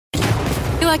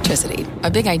Electricity,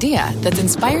 a big idea that's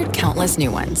inspired countless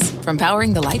new ones. From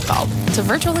powering the light bulb to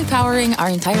virtually powering our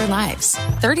entire lives.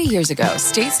 30 years ago,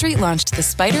 State Street launched the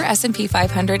SPDR S&P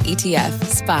 500 ETF,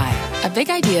 SPY. A big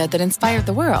idea that inspired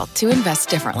the world to invest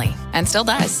differently. And still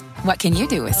does. What can you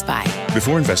do with SPY?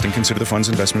 Before investing, consider the fund's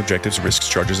investment objectives, risks,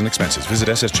 charges, and expenses. Visit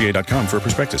ssga.com for a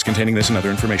prospectus containing this and other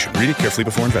information. Read it carefully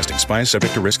before investing. SPY is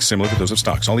subject to risks similar to those of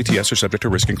stocks. All ETFs are subject to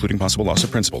risk, including possible loss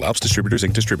of principal. Alps Distributors,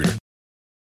 Inc. Distributor.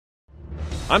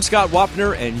 I'm Scott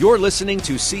Wapner, and you're listening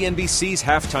to CNBC's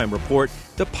Halftime Report,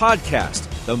 the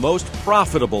podcast, the most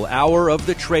profitable hour of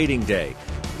the trading day.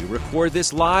 We record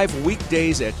this live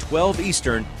weekdays at 12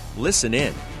 Eastern. Listen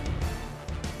in.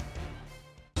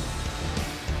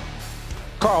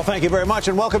 Carl, thank you very much,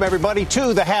 and welcome everybody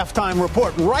to the Halftime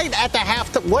Report, right at the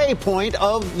halfway point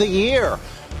of the year.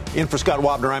 In for Scott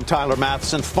Wapner, I'm Tyler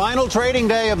Matheson. Final trading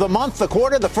day of the month, the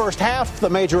quarter, the first half. The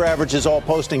major averages all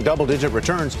posting double-digit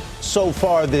returns so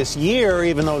far this year,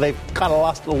 even though they've kind of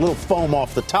lost a little foam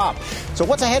off the top. So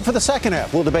what's ahead for the second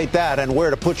half? We'll debate that and where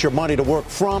to put your money to work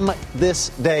from this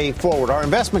day forward. Our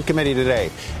investment committee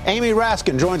today, Amy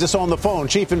Raskin joins us on the phone,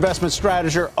 Chief Investment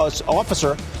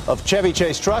Officer of Chevy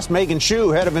Chase Trust, Megan Shu,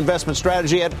 Head of Investment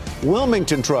Strategy at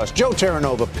Wilmington Trust, Joe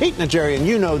Terranova, Pete Najarian,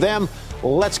 you know them.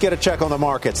 Let's get a check on the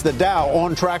markets. The Dow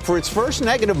on track for its first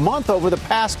negative month over the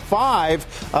past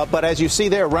 5, but as you see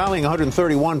there, rallying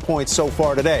 131 points so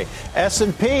far today.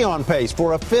 S&P on pace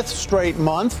for a 5th straight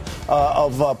month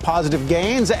of positive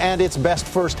gains and its best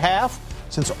first half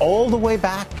since all the way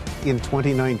back in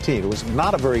 2019. It was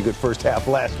not a very good first half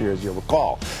last year, as you'll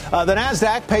recall. The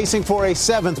Nasdaq pacing for a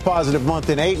 7th positive month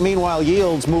in 8. Meanwhile,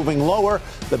 yields moving lower.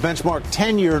 The benchmark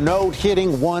 10-year note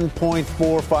hitting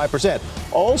 1.45%.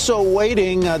 Also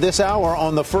waiting this hour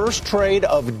on the first trade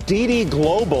of DiDi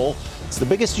Global. It's the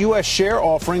biggest U.S. share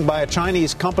offering by a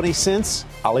Chinese company since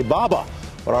Alibaba.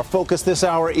 But our focus this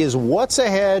hour is what's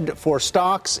ahead for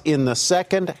stocks in the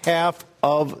second half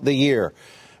of the year.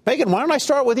 Megan, why don't I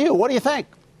start with you? What do you think?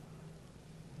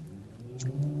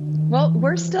 Well,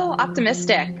 we're still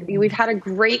optimistic. We've had a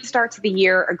great start to the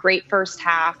year, a great first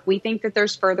half. We think that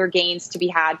there's further gains to be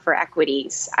had for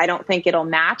equities. I don't think it'll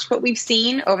match what we've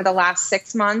seen over the last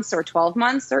 6 months or 12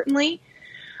 months, certainly.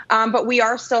 But we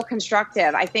are still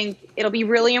constructive. I think it'll be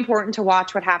really important to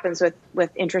watch what happens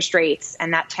with interest rates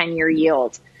and that 10-year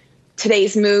yield.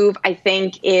 Today's move, I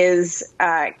think, is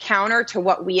counter to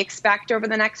what we expect over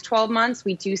the next 12 months.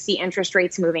 We do see interest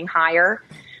rates moving higher.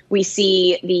 We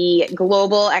see the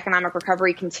global economic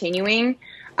recovery continuing,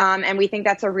 and we think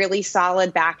that's a really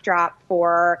solid backdrop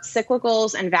for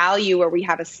cyclicals and value where we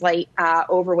have a slight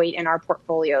overweight in our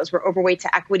portfolios. We're overweight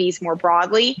to equities more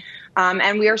broadly,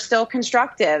 and we are still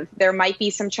constructive. There might be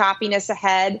some choppiness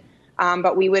ahead,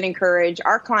 but we would encourage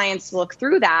our clients to look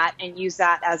through that and use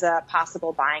that as a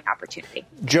possible buying opportunity.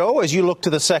 Joe, as you look to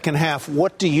the second half,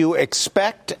 what do you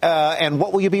expect, and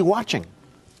what will you be watching?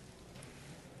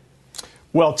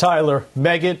 Well, Tyler,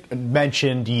 Megan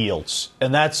mentioned yields,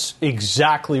 and that's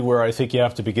exactly where I think you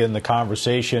have to begin the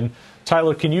conversation.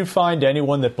 Tyler, can you find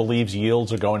anyone that believes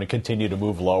yields are going to continue to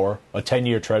move lower? A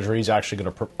 10-year Treasury is actually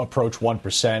going to approach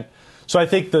 1%. So I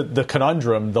think the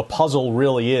conundrum, the puzzle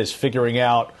really is figuring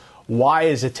out why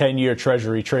is a 10-year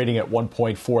Treasury trading at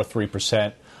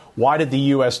 1.43%? Why did the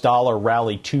U.S. dollar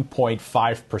rally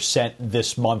 2.5%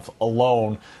 this month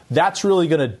alone? That's really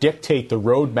going to dictate the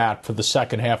roadmap for the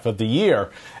second half of the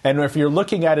year. And if you're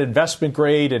looking at investment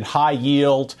grade and high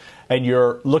yield, and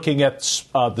you're looking at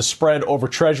the spread over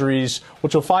treasuries,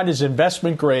 what you'll find is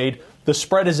investment grade, the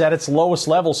spread is at its lowest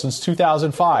level since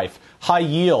 2005. High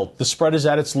yield, the spread is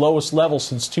at its lowest level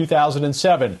since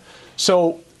 2007.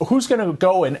 So who's going to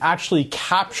go and actually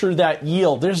capture that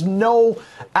yield? There's no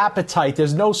appetite.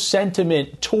 There's no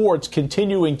sentiment towards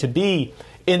continuing to be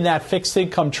in that fixed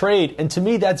income trade. And to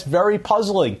me, that's very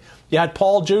puzzling. You had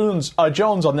Paul Jones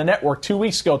on the network 2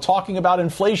 weeks ago talking about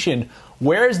inflation.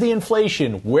 Where is the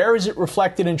inflation? Where is it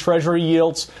reflected in Treasury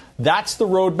yields? That's the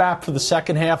roadmap for the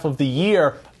second half of the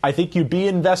year. I think you'd be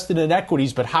invested in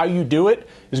equities, but how you do it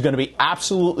is going to be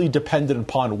absolutely dependent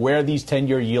upon where these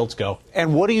 10-year yields go.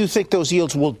 And what do you think those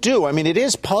yields will do? I mean, it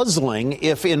is puzzling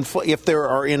if there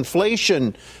are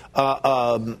inflation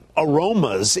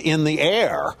aromas in the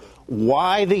air,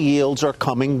 why the yields are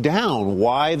coming down,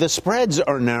 why the spreads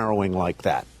are narrowing like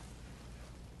that.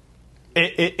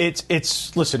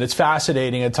 It's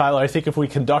fascinating. And Tyler, I think if we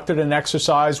conducted an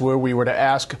exercise where we were to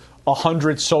ask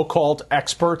 100 so-called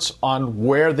experts on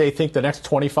where they think the next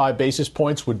 25 basis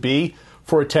points would be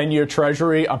for a 10-year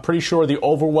Treasury, I'm pretty sure the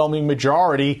overwhelming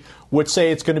majority would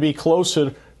say it's going to be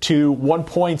closer to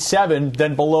 1.7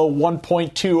 than below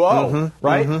 1.20,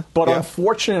 right? But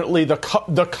unfortunately,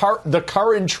 the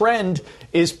current trend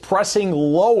is pressing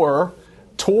lower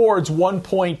towards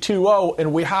 1.20,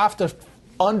 and we have to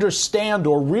understand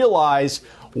or realize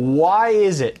why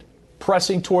is it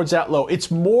pressing towards that low. It's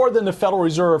more than the Federal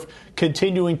Reserve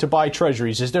continuing to buy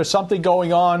treasuries. Is there something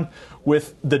going on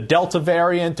with the Delta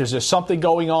variant? Is there something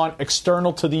going on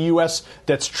external to the U.S.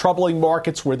 that's troubling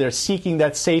markets where they're seeking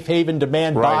that safe haven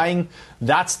demand buying?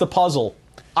 That's the puzzle.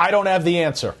 I don't have the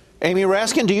answer. Amy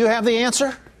Raskin, do you have the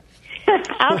answer?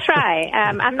 I'll try.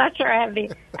 I'm not sure I have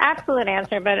the absolute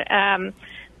answer, but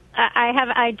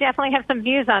I definitely have some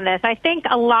views on this. I think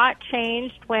a lot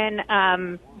changed when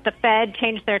the Fed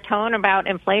changed their tone about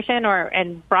inflation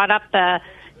and brought up the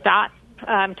dot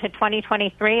to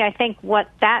 2023. I think what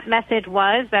that message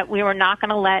was that we were not going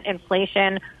to let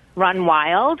inflation run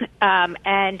wild.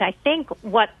 And I think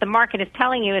what the market is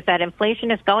telling you is that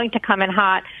inflation is going to come in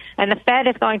hot and the Fed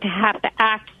is going to have to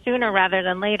act sooner rather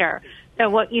than later. So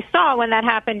what you saw when that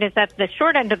happened is that the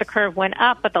short end of the curve went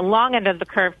up, but the long end of the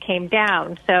curve came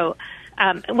down. So,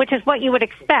 which is what you would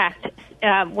expect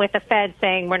with the Fed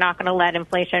saying we're not going to let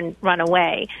inflation run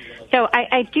away. So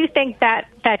I do think that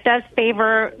does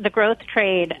favor the growth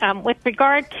trade. With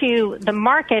regard to the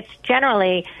markets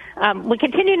generally, we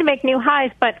continue to make new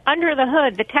highs, but under the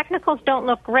hood, the technicals don't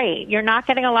look great. You're not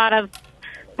getting a lot of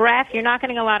breadth. You're not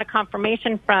getting a lot of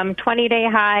confirmation from 20-day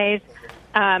highs.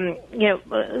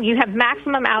 You have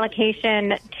maximum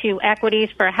allocation to equities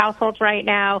for households right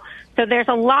now. So there's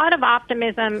a lot of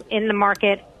optimism in the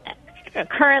market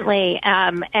currently,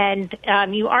 and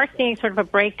you are seeing sort of a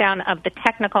breakdown of the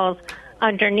technicals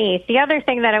underneath. The other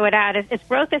thing that I would add is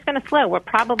growth is going to slow. We're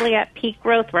probably at peak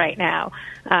growth right now,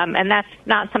 and that's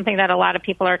not something that a lot of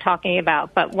people are talking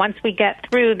about. But once we get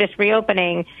through this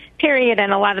reopening period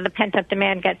and a lot of the pent-up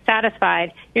demand gets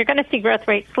satisfied, you're going to see growth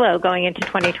rates slow going into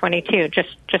 2022,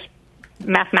 just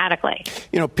mathematically.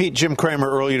 You know, Pete, Jim Cramer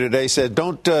earlier today said,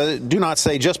 do not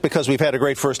say just because we've had a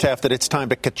great first half that it's time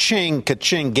to ka-ching,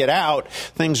 get out.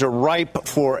 Things are ripe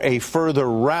for a further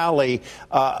rally.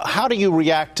 How do you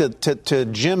react to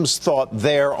Jim's thought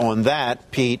there on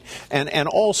that, Pete? And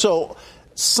also,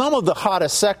 some of the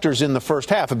hottest sectors in the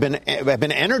first half have been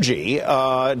energy.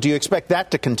 Do you expect that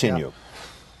to continue?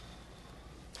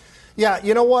 Yeah,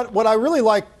 you know what I really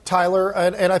like, Tyler,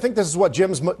 and I think this is what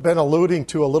Jim's been alluding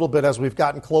to a little bit as we've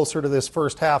gotten closer to this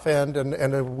first half end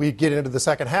and we get into the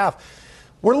second half.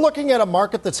 We're looking at a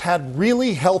market that's had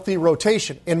really healthy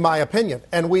rotation, in my opinion.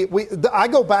 And I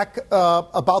go back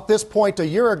about this point a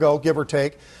year ago, give or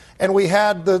take, and we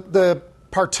had the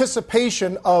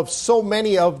participation of so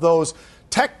many of those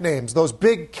tech names, those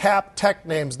big cap tech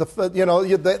names,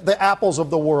 the Apples of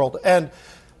the world. And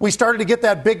we started to get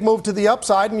that big move to the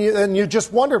upside, and you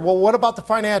just wondered, well, what about the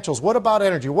financials? What about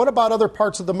energy? What about other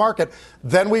parts of the market?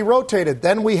 Then we rotated.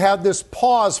 Then we had this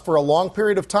pause for a long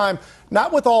period of time,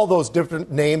 not with all those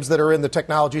different names that are in the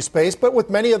technology space, but with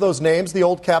many of those names, the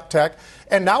old cap tech.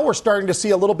 And now we're starting to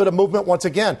see a little bit of movement once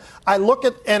again. I look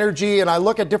at energy and I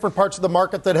look at different parts of the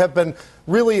market that have been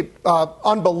really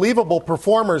unbelievable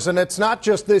performers. And it's not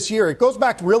just this year. It goes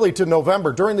back really to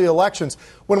November during the elections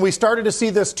when we started to see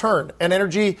this turn. And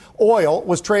energy oil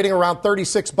was trading around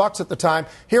 $36 at the time.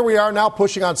 Here we are now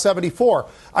pushing on 74.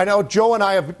 I know Joe and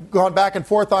I have gone back and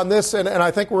forth on this, and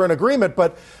I think we're in agreement.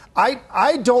 But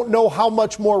I don't know how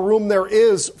much more room there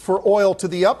is for oil to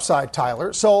the upside,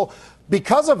 Tyler. So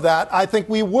because of that, I think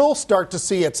we will start to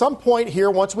see at some point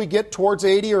here, once we get towards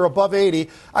 80 or above 80,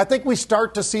 I think we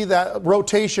start to see that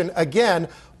rotation again,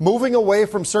 moving away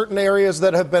from certain areas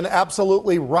that have been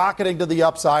absolutely rocketing to the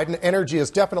upside, and energy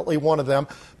is definitely one of them.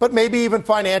 But maybe even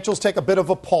financials take a bit of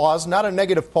a pause, not a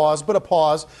negative pause, but a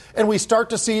pause, and we start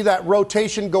to see that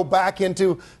rotation go back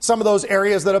into some of those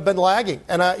areas that have been lagging.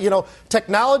 And,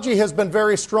 technology has been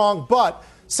very strong, but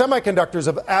semiconductors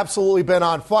have absolutely been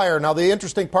on fire. Now, the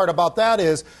interesting part about that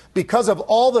is because of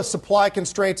all the supply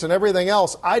constraints and everything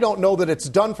else, I don't know that it's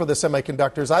done for the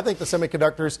semiconductors. I think the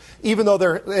semiconductors, even though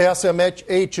their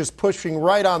SMH is pushing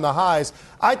right on the highs,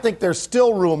 I think there's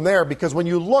still room there because when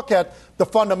you look at the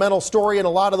fundamental story in a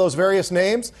lot of those various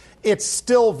names, it's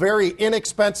still very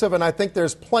inexpensive, and I think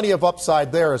there's plenty of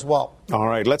upside there as well. All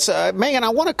right, let's, Megan. I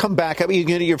want to come back. I mean,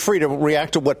 you're free to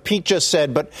react to what Pete just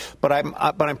said, but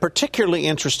I'm particularly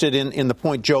interested in the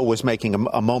point Joe was making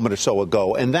a moment or so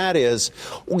ago, and that is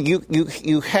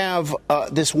you have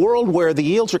this world where the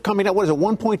yields are coming out. What is it,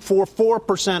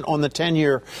 1.44% on the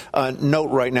 10-year note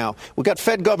right now? We've got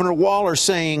Fed Governor Waller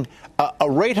saying a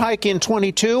rate hike in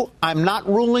 22. I'm not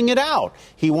ruling it out. out.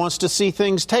 He wants to see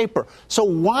things taper. So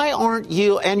why aren't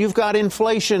yields, and you've got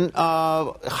inflation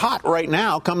hot right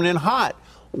now, coming in hot.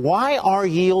 Why are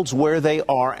yields where they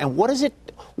are, and what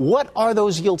are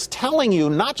those yields telling you,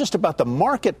 not just about the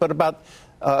market, but about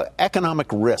economic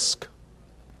risk?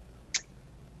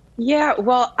 Yeah,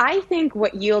 well, I think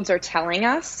what yields are telling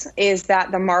us is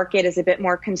that the market is a bit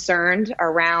more concerned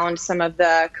around some of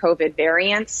the COVID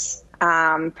variants,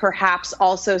 perhaps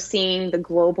also seeing the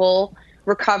global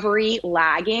recovery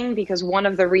lagging, because one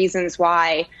of the reasons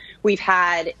why we've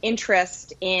had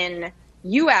interest in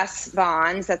U.S.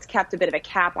 bonds that's kept a bit of a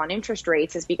cap on interest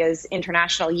rates is because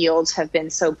international yields have been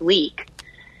so bleak.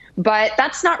 But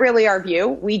that's not really our view.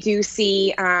 We do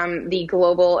see the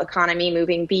global economy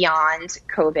moving beyond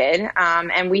COVID,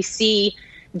 and we see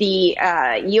the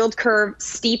yield curve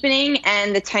steepening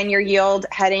and the 10-year yield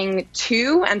heading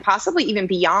to and possibly even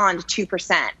beyond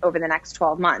 2% over the next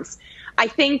 12 months. I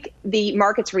think the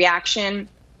market's reaction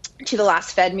to the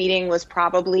last Fed meeting was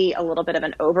probably a little bit of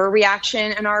an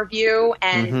overreaction in our view.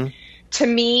 And to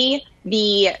me,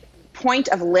 the point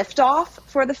of liftoff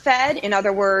for the Fed, in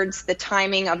other words, the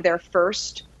timing of their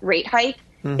first rate hike,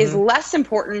 is less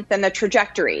important than the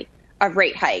trajectory of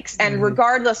rate hikes. And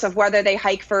regardless of whether they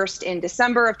hike first in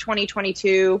December of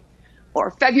 2022 or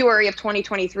February of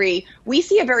 2023, we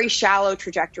see a very shallow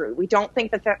trajectory. We don't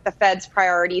think that the Fed's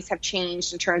priorities have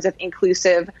changed in terms of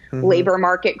inclusive labor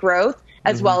market growth,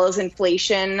 as well as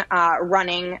inflation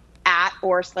running at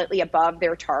or slightly above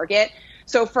their target.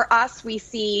 So for us, we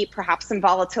see perhaps some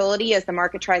volatility as the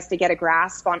market tries to get a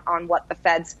grasp on what the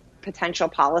Fed's potential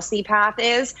policy path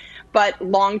is. But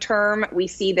long term, we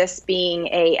see this being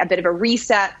a bit of a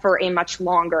reset for a much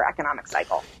longer economic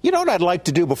cycle. You know what I'd like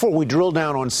to do before we drill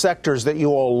down on sectors that you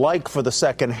all like for the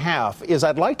second half is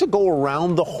I'd like to go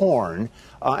around the horn,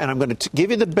 and I'm going to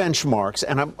give you the benchmarks.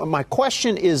 And my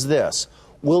question is this.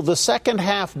 Will the second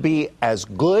half be as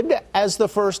good as the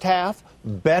first half,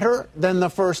 better than the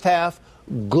first half,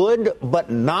 good but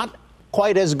not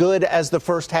quite as good as the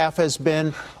first half has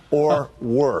been, or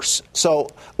worse? So,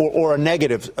 or a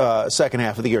negative second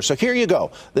half of the year. So here you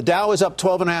go. The Dow is up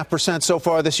 12.5% so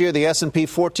far this year. The S&P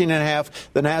 14.5%.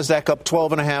 The Nasdaq up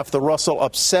 12.5%. The Russell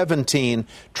up 17%.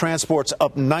 Transport's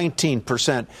up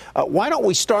 19%. Why don't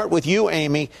we start with you,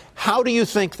 Amy? How do you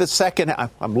think the second?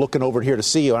 I'm looking over here to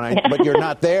see you, but you're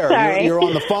not there. You're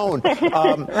on the phone.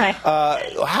 Right.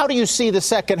 How do you see the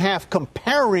second half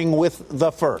comparing with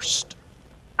the first?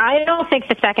 I don't think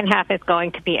the second half is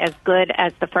going to be as good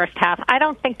as the first half. I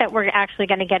don't think that we're actually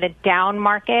going to get a down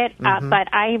market, but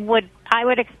I would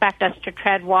expect us to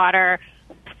tread water,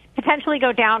 potentially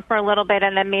go down for a little bit,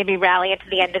 and then maybe rally into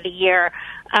the end of the year.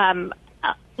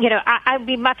 I'd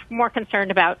be much more concerned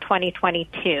about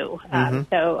 2022.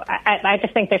 So I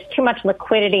just think there's too much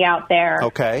liquidity out there.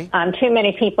 Okay. Too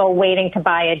many people waiting to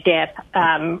buy a dip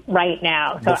right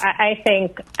now. So I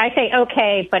say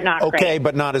okay, but not great. Okay,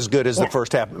 but not as good as the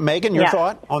first half. Megan, your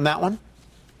thought on that one?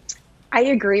 I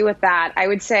agree with that. I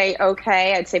would say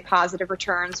okay. I'd say positive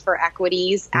returns for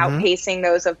equities, outpacing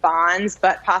those of bonds,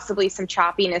 but possibly some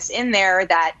choppiness in there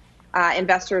that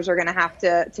investors are going to have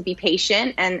to be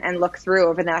patient and look through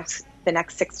over the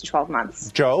next 6 to 12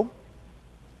 months. Joe?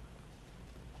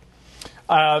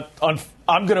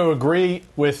 I'm going to agree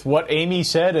with what Amy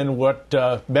said and what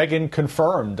Megan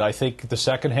confirmed. I think the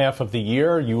second half of the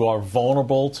year, you are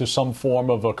vulnerable to some form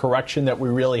of a correction that we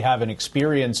really haven't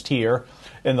experienced here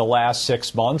in the last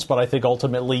 6 months. But I think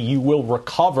ultimately you will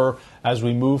recover as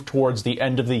we move towards the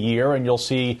end of the year, and you'll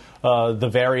see the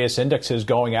various indexes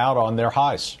going out on their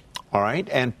highs. All right.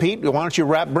 And Pete, why don't you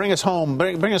bring us home,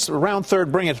 bring us around third,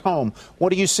 bring it home.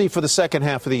 What do you see for the second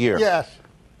half of the year? Yes.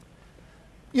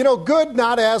 Good,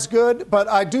 not as good, but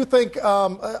I do think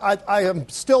I am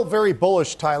still very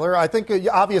bullish, Tyler. I think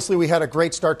obviously we had a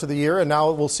great start to the year, and now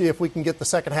we'll see if we can get the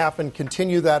second half and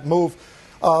continue that move,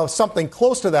 something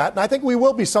close to that. And I think we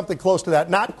will be something close to that,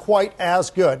 not quite as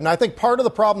good. And I think part of the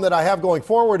problem that I have going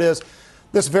forward is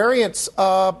this variance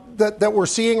that we're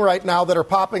seeing right now that are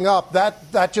popping up,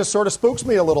 that just sort of spooks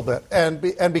me a little bit. And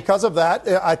because of that,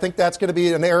 I think that's going to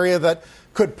be an area that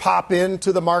could pop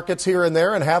into the markets here and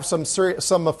there and have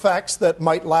some effects that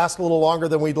might last a little longer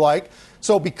than we'd like.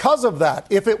 So because of that,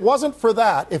 if it wasn't for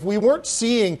that, if we weren't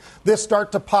seeing this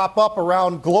start to pop up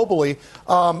around globally,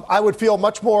 I would feel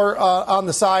much more on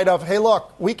the side of, hey,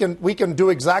 look, we can do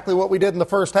exactly what we did in the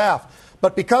first half.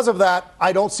 But because of that,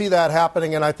 I don't see that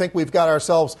happening, and I think we've got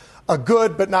ourselves a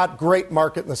good but not great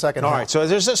market in the second half. All right, so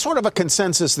there's a sort of a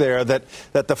consensus there that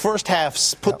the first half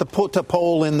put the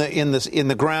pole in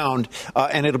the ground,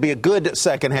 and it'll be a good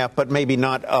second half, but maybe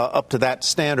not up to that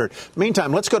standard.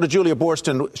 Meantime, let's go to Julia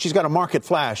Boorstin. She's got a market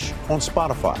flash on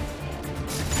Spotify.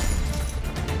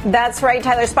 That's right,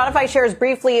 Tyler. Spotify shares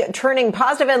briefly turning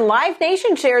positive and Live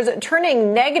Nation shares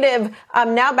turning negative.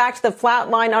 Now back to the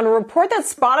flat line on a report that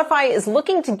Spotify is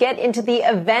looking to get into the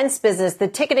events business, the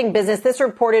ticketing business. This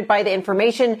reported by The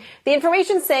Information. The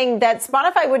Information saying that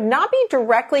Spotify would not be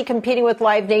directly competing with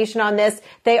Live Nation on this.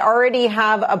 They already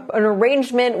have an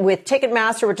arrangement with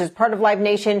Ticketmaster, which is part of Live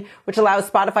Nation, which allows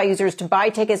Spotify users to buy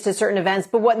tickets to certain events.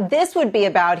 But what this would be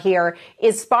about here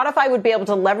is Spotify would be able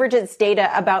to leverage its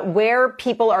data about where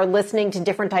people are listening to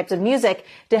different types of music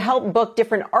to help book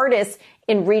different artists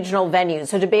in regional venues.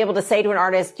 So to be able to say to an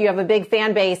artist, you have a big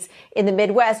fan base in the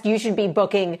Midwest, you should be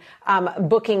booking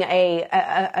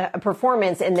a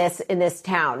performance in this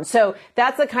town. So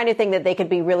that's the kind of thing that they could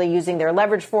be really using their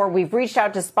leverage for. We've reached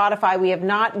out to Spotify. We have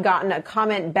not gotten a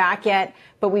comment back yet,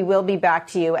 but we will be back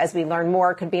to you as we learn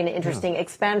more. It could be an interesting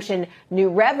expansion, new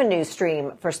revenue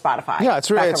stream for Spotify. Yeah,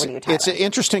 it's an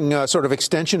interesting sort of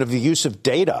extension of the use of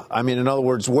data. I mean, in other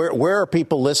words, where are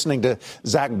people listening to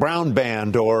Zac Brown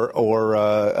Band or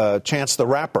Chance the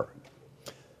Rapper?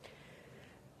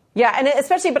 Yeah, and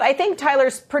especially, but I think,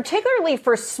 Tyler, particularly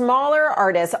for smaller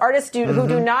artists who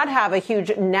do not have a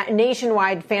huge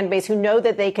nationwide fan base, who know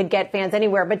that they could get fans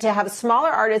anywhere, but to have smaller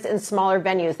artists in smaller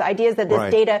venues. The idea is that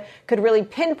this data could really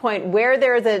pinpoint where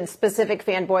there's a specific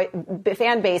fan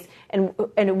base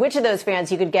and which of those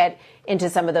fans you could get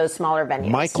into some of those smaller venues.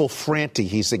 Michael Franti,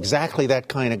 he's exactly that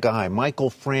kind of guy.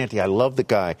 Michael Franti, I love the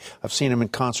guy. I've seen him in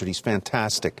concert. He's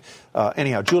fantastic.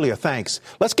 Anyhow, Julia, thanks.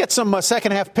 Let's get some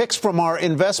second half picks from our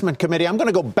investment committee. I'm going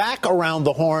to go back around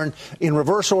the horn in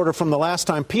reverse order from the last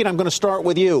time. Pete, I'm going to start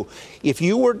with you. If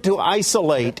you were to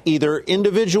isolate either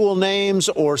individual names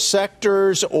or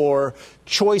sectors or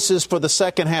choices for the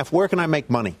second half, where can I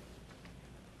make money?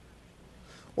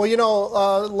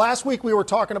 Well, last week we were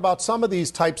talking about some of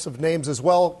these types of names as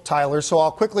well, Tyler. So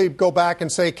I'll quickly go back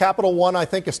and say Capital One, I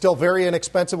think, is still very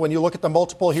inexpensive. When you look at the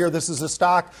multiple here, this is a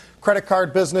stock credit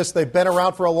card business. They've been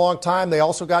around for a long time. They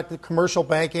also got the commercial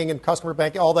banking and customer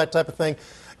banking, all that type of thing.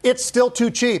 It's still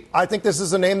too cheap. I think this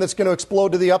is a name that's going to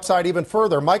explode to the upside even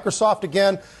further. Microsoft,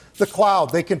 again, the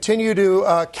cloud. They continue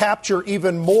to capture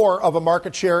even more of a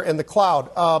market share in the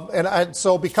cloud.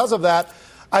 So because of that,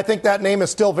 I think that name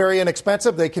is still very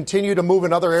inexpensive. They continue to move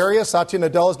in other areas. Satya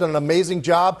Nadella has done an amazing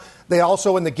job. They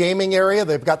also in the gaming area,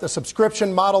 they've got the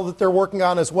subscription model that they're working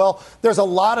on as well. There's a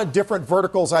lot of different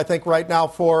verticals, I think, right now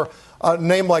for a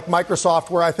name like Microsoft,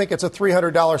 where I think it's a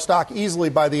 $300 stock easily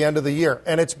by the end of the year.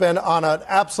 And it's been on an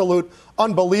absolute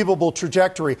unbelievable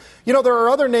trajectory. There are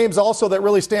other names also that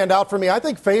really stand out for me. I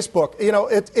think Facebook,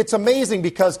 it's amazing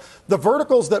because the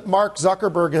verticals that Mark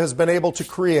Zuckerberg has been able to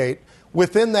create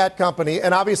within that company,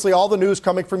 and obviously all the news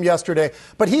coming from yesterday.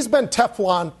 But he's been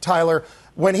Teflon, Tyler.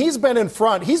 When he's been in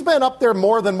front, he's been up there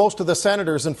more than most of the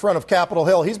senators in front of Capitol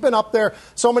Hill. He's been up there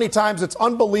so many times, it's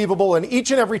unbelievable. And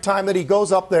each and every time that he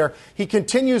goes up there, he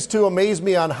continues to amaze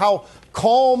me on how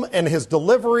calm and his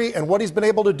delivery and what he's been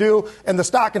able to do. And the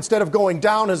stock, instead of going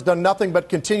down, has done nothing but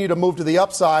continue to move to the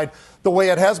upside the way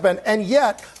it has been. And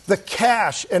yet the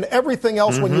cash and everything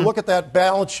else, when you look at that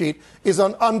balance sheet, is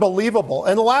unbelievable.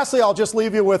 And lastly, I'll just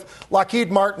leave you with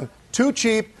Lockheed Martin. Too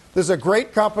cheap. This is a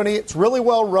great company. It's really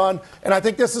well run. And I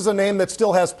think this is a name that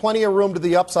still has plenty of room to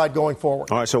the upside going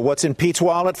forward. All right, so what's in Pete's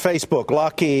wallet? Facebook,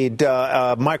 Lockheed,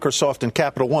 Microsoft, and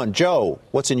Capital One. Joe,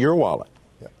 what's in your wallet?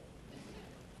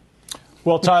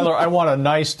 Well, Tyler, I want a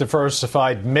nice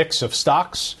diversified mix of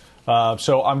stocks.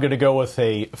 So I'm going to go with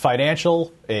a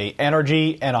financial, a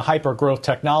energy, and a hyper-growth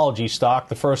technology stock.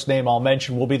 The first name I'll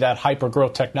mention will be that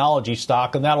hyper-growth technology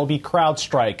stock, and that'll be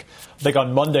CrowdStrike. I think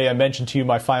on Monday I mentioned to you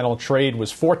my final trade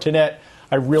was Fortinet.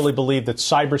 I really believe that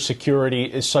cybersecurity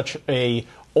is such a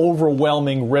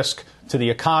overwhelming risk to the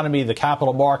economy, the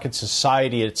capital market,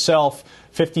 society itself.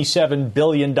 $57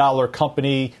 billion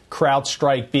company,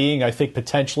 CrowdStrike being. I think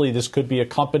potentially this could be a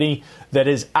company that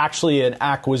is actually an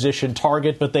acquisition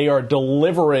target, but they are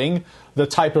delivering the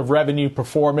type of revenue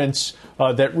performance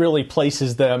that really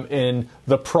places them in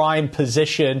the prime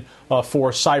position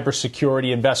for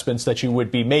cybersecurity investments that you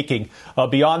would be making.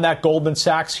 Beyond that, Goldman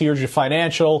Sachs, here's your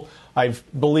financial. I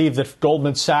believe that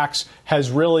Goldman Sachs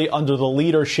has really, under the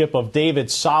leadership of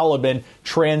David Solomon,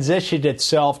 transitioned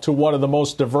itself to one of the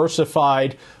most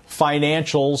diversified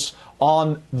financials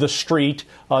on the street.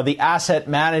 The asset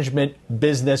management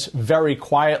business very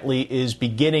quietly is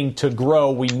beginning to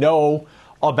grow. We know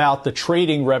about the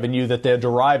trading revenue that they're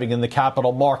deriving in the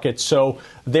capital markets. So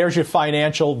there's your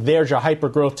financial, there's your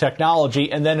hyper-growth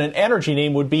technology, and then an energy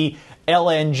name would be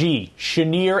LNG,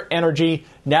 Cheniere Energy.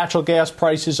 Natural gas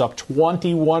prices up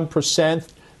 21%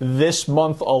 this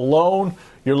month alone.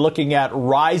 You're looking at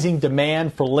rising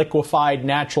demand for liquefied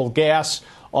natural gas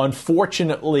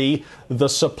Unfortunately, the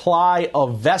supply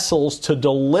of vessels to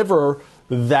deliver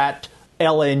that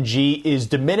LNG is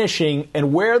diminishing,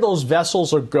 and where those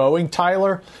vessels are going,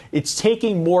 Tyler, it's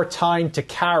taking more time to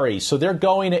carry. So they're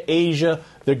going to Asia,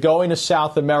 they're going to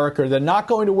South America, they're not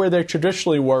going to where they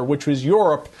traditionally were, which was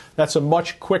Europe. That's a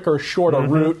much quicker, shorter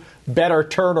route, better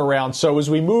turnaround. So as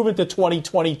we move into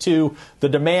 2022, the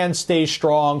demand stays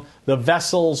strong, the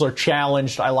vessels are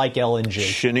challenged. I like LNG.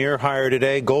 Cheniere higher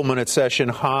today, Goldman at session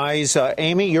highs.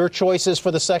 Amy, your choices for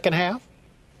the second half?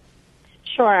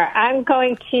 Sure. I'm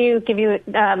going to give you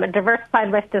a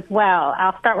diversified list as well.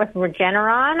 I'll start with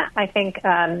Regeneron. I think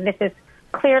this is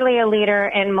clearly a leader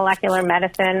in molecular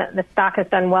medicine. The stock has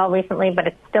done well recently, but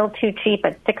it's still too cheap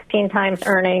at 16 times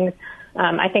earnings.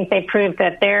 I think they proved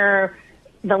that they're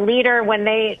the leader when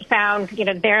they found,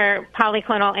 their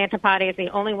polyclonal antibody is the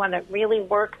only one that really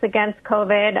works against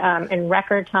COVID in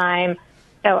record time.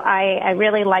 So I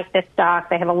really like this stock.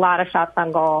 They have a lot of shots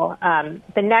on goal.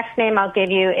 The next name I'll give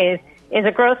you is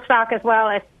a growth stock as well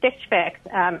as Stitch Fix.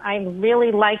 I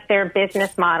really like their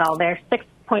business model. They're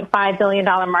 $6.5 billion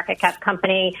market cap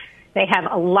company. They have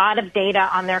a lot of data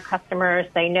on their customers.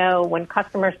 They know when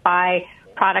customers buy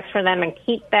products for them and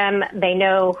keep them, they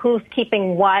know who's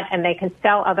keeping what, and they can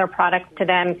sell other products to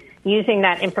them using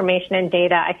that information and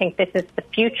data. I think this is the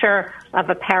future of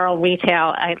apparel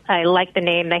retail. I like the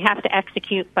name. They have to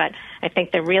execute, but I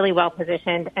think they're really well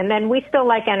positioned. And then we still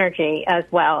like energy as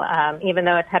well. Even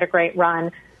though it's had a great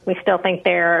run, we still think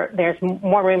there's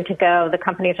more room to go. The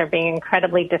companies are being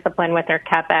incredibly disciplined with their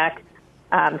CapEx.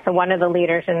 So one of the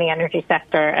leaders in the energy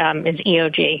sector is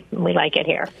EOG. We like it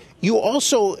here. You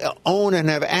also own and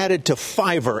have added to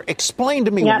Fiverr. Explain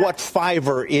to me what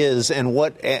Fiverr is and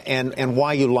and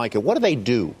why you like it. What do they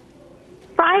do?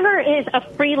 Fiverr is a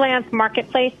freelance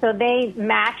marketplace, so they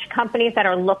match companies that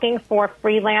are looking for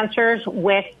freelancers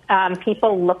with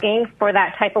people looking for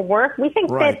that type of work. We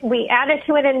think that we added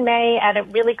to it in May at a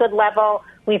really good level.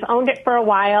 We've owned it for a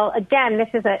while. Again, this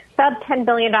is a sub-$10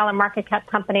 billion market cap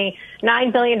company,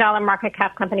 $9 billion market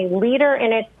cap company, leader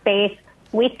in its space.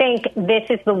 We think this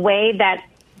is the way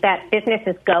that business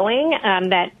is going,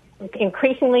 that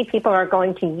increasingly people are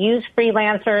going to use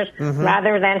freelancers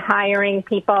rather than hiring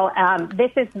people.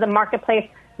 This is the marketplace.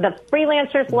 The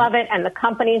freelancers love it and the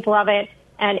companies love it.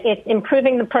 And it's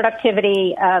improving the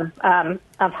productivity of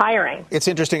hiring. It's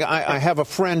interesting. I have a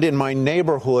friend in my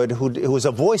neighborhood who is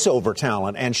a voiceover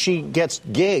talent, and she gets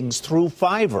gigs through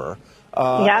Fiverr.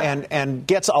 And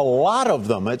gets a lot of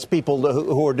them. It's people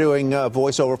who are doing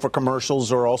voiceover for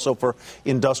commercials or also for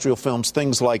industrial films,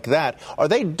 things like that. Are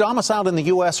they domiciled in the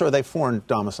U.S. or are they foreign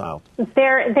domiciled?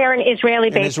 They're an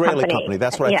Israeli-based company.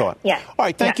 That's what I thought. Yeah. All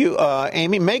right. Thank you,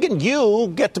 Amy. Megan,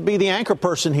 you get to be the anchor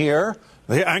person here,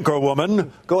 the anchor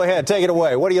woman. Go ahead. Take it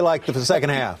away. What do you like for the second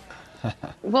half?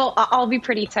 Well, I'll be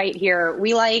pretty tight here.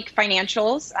 We like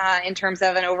financials in terms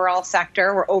of an overall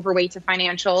sector. We're overweight to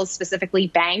financials, specifically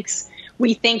banks.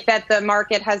 We think that the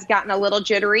market has gotten a little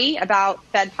jittery about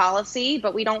Fed policy,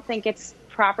 but we don't think it's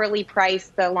properly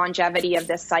priced the longevity of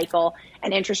this cycle,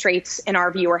 and interest rates, in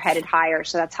our view, are headed higher.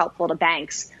 So that's helpful to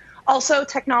banks. Also,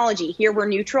 technology. Here we're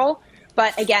neutral.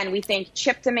 But again, we think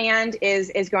chip demand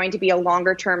is going to be a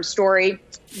longer term story.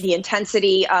 The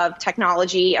intensity of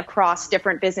technology across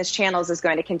different business channels is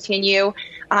going to continue.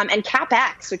 And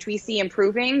CapEx, which we see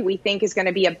improving, we think is going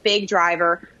to be a big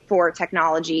driver for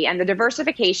technology. And the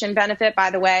diversification benefit, by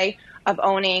the way, of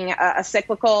owning a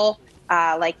cyclical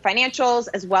like financials,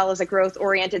 as well as a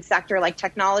growth-oriented sector like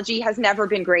technology, has never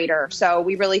been greater. So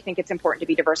we really think it's important to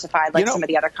be diversified, like some of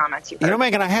the other comments you've heard.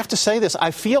 Megan, I have to say this.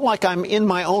 I feel like I'm in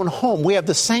my own home. We have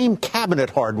the same cabinet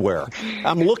hardware.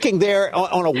 I'm looking there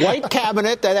on a white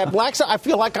cabinet, that black side. I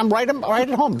feel like I'm right at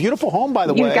home. Beautiful home, by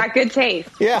the way. You've got good taste.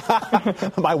 Yeah.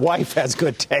 My wife has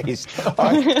good taste. Value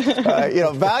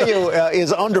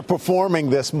is underperforming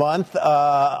this month.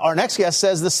 Our next guest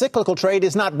says the cyclical trade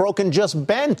is not broken, just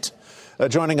bent.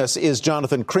 Joining us is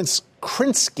Jonathan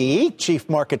Krinsky, Chief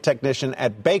Market Technician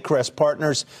at Baycrest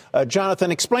Partners. Jonathan,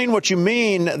 explain what you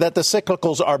mean that the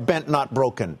cyclicals are bent, not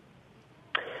broken.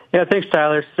 Yeah, thanks,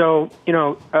 Tyler. So,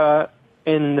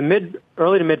 in the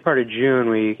early to mid part of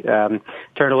June, we turned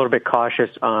a little bit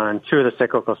cautious on two of the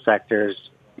cyclical sectors,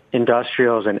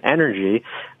 industrials and energy.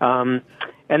 And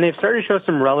they've started to show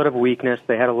some relative weakness.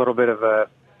 They had a little bit of a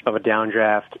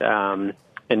downdraft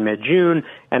in mid-June,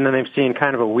 and then they've seen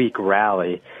kind of a weak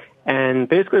rally. And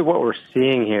basically what we're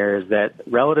seeing here is that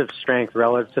relative strength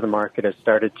relative to the market has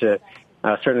started to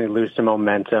certainly lose some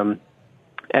momentum.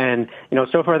 And,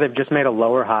 so far they've just made a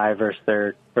lower high versus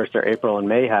their April and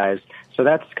May highs. So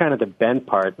that's kind of the bend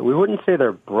part. We wouldn't say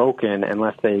they're broken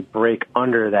unless they break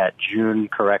under that June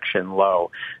correction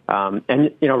low.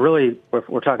 And really,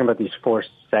 we're talking about these four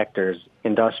sectors: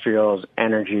 industrials,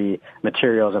 energy,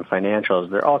 materials, and financials.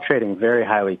 They're all trading very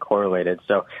highly correlated.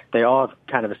 So they all have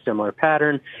kind of a similar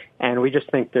pattern. And we just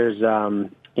think there's,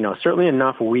 certainly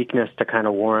enough weakness to kind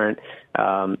of warrant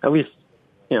at least,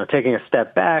 taking a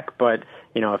step back. But,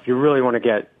 if you really want to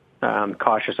get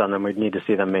cautious on them, we'd need to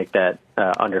see them make that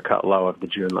undercut low of the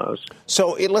June lows.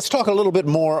 So let's talk a little bit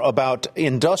more about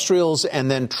industrials and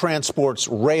then transports,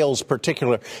 rails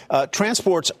particular.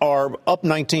 Transports are up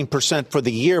 19% for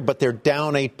the year, but they're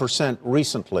down 8%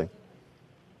 recently.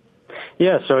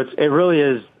 Yeah, so it really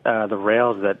is the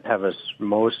rails that have us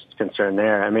most concerned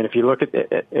there. I mean, if you look at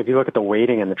the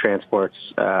weighting in the transports,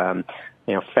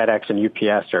 FedEx and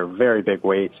UPS are very big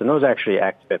weights, and those actually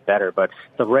act a bit better. But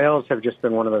the rails have just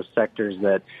been one of those sectors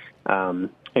that,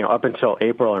 up until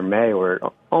April or May were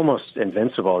almost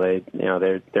invincible.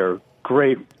 They're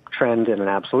great trend in an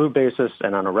absolute basis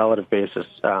and on a relative basis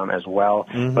as well.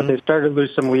 Mm-hmm. But they've started to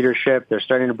lose some leadership. They're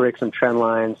starting to break some trend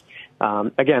lines.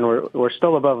 Again, we're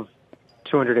still above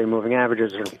 200-day moving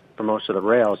averages for most of the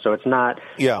rails, so it's not,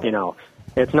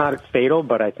 it's not fatal,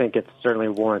 but I think it certainly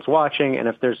warrants watching. And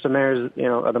if there's some areas,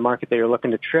 of the market that you're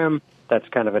looking to trim, that's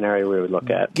kind of an area we would look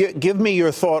at. Give me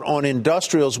your thought on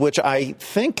industrials, which I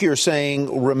think you're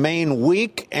saying remain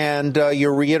weak, and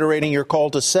you're reiterating your call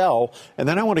to sell. And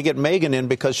then I want to get Megan in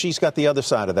because she's got the other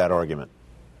side of that argument.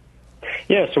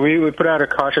 Yeah, so we put out a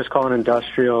cautious call on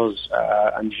industrials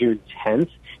on June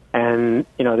 10th, and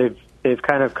they've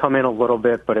kind of come in a little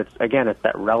bit, but it's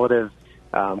that relative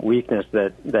weakness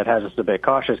that has us a bit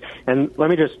cautious. And let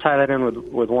me just tie that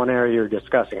in with one area you were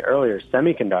discussing earlier,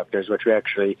 semiconductors, which we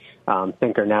actually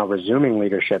think are now resuming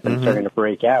leadership and starting to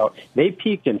break out. They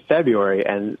peaked in February,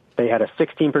 and they had a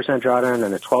 16% drawdown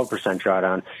and a 12%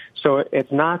 drawdown. So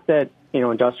it's not that,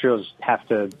 industrials have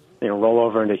to, roll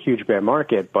over into a huge bear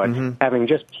market, but having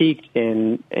just peaked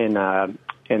in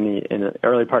the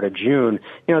early part of June,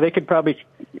 they could probably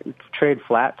trade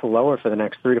flat to lower for the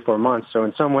next 3 to 4 months. So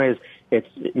in some ways, it's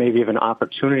maybe even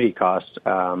opportunity cost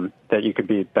that you could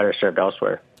be better served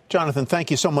elsewhere. Jonathan, thank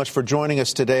you so much for joining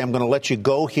us today. I'm going to let you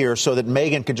go here so that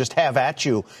Megan can just have at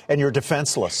you and you're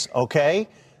defenseless, okay?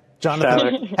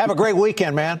 Jonathan, have a great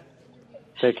weekend, man.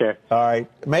 Take care. All right.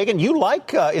 Megan, you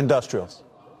like industrials.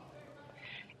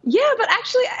 Yeah, but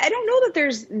actually, I don't know that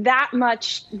there's that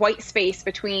much white space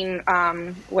between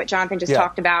what Jonathan just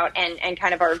talked about and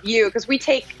kind of our view, because we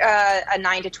take a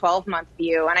 9 to 12 month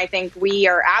view. And I think we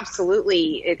are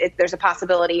absolutely, there's a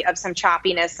possibility of some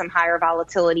choppiness, some higher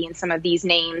volatility in some of these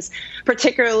names,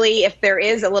 particularly if there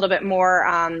is a little bit more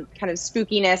kind of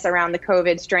spookiness around the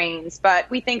COVID strains. But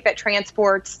we think that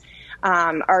transports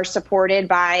are supported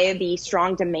by the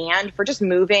strong demand for just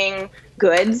moving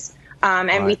goods.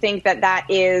 And we think that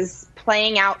is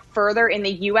playing out further in the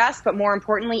U.S., but more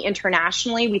importantly,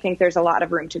 internationally, we think there's a lot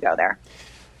of room to go there.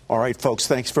 All right, folks,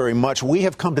 thanks very much. We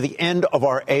have come to the end of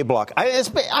our A block. I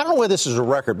don't know whether this is a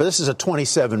record, but this is a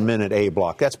 27-minute A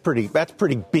block. That's pretty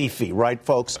beefy, right,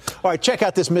 folks? All right, check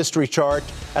out this mystery chart.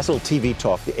 That's a little TV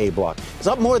talk, the A block. It's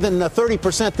up more than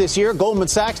 30% this year. Goldman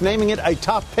Sachs naming it a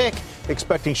top pick,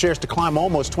 expecting shares to climb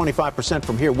almost 25%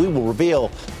 from here. We will reveal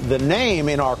the name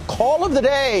in our call of the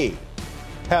day.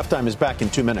 Halftime is back in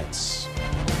 2 minutes.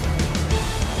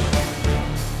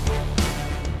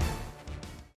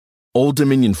 Old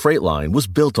Dominion Freight Line was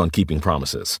built on keeping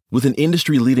promises. With an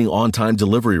industry-leading on-time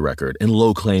delivery record and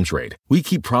low claims rate, we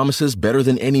keep promises better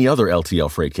than any other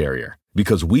LTL freight carrier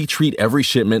because we treat every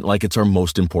shipment like it's our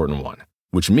most important one,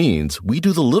 which means we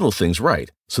do the little things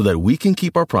right so that we can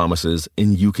keep our promises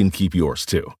and you can keep yours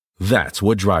too. That's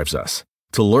what drives us.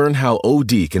 To learn how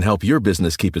OD can help your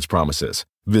business keep its promises,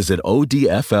 visit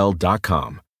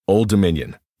odfl.com. Old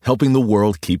Dominion, helping the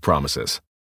world keep promises.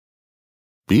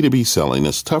 B2B selling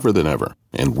is tougher than ever,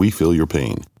 and we feel your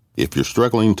pain. If you're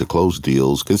struggling to close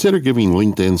deals, consider giving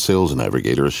LinkedIn Sales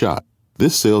Navigator a shot.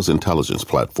 This sales intelligence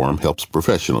platform helps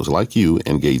professionals like you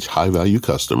engage high-value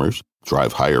customers,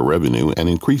 drive higher revenue, and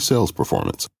increase sales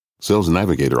performance. Sales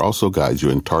Navigator also guides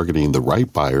you in targeting the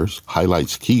right buyers,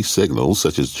 highlights key signals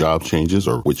such as job changes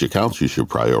or which accounts you should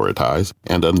prioritize,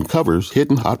 and uncovers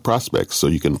hidden hot prospects so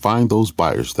you can find those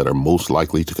buyers that are most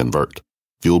likely to convert.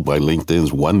 Fueled by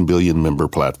LinkedIn's 1 billion member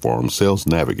platform, Sales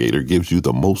Navigator gives you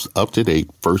the most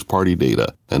up-to-date first-party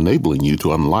data, enabling you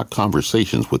to unlock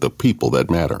conversations with the people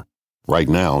that matter. Right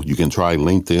now, you can try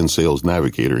LinkedIn Sales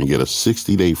Navigator and get a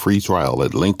 60-day free trial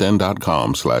at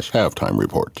linkedin.com/halftime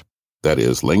report. That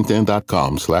is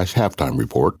LinkedIn.com/halftime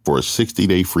report for a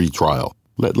 60-day free trial.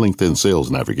 Let LinkedIn Sales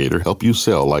Navigator help you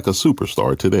sell like a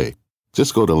superstar today.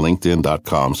 Just go to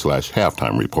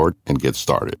LinkedIn.com/halftime report and get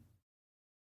started.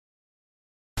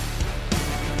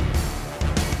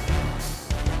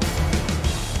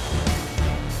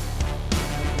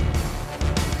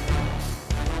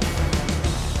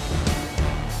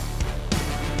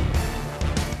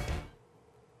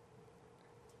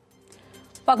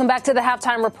 Welcome back to the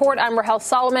Halftime Report. I'm Rahel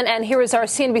Solomon, and here is our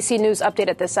CNBC News update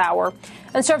at this hour.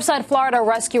 In Surfside, Florida,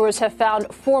 rescuers have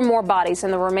found 4 more bodies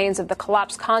in the remains of the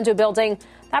collapsed condo building.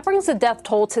 That brings the death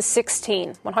toll to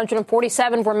 16.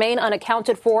 147 remain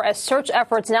unaccounted for as search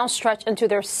efforts now stretch into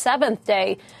their 7th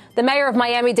day. The mayor of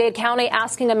Miami-Dade County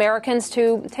asking Americans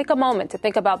to take a moment to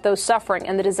think about those suffering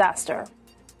in the disaster.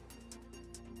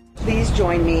 Please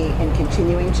join me in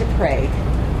continuing to pray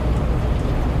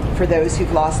for those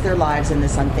who've lost their lives in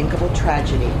this unthinkable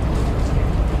tragedy,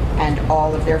 and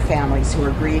all of their families who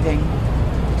are grieving,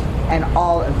 and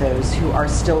all of those who are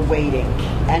still waiting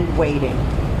and waiting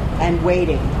and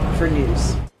waiting for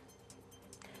news.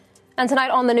 And tonight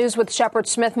on the News with Shepard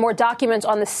Smith, more documents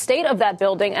on the state of that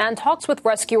building and talks with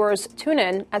rescuers. Tune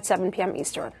in at 7 p.m.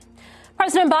 Eastern.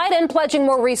 President Biden pledging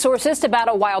more resources to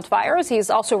battle wildfires. He's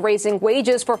also raising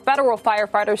wages for federal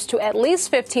firefighters to at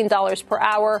least $15 per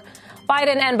hour.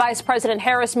 Biden and Vice President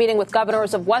Harris meeting with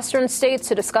governors of western states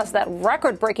to discuss that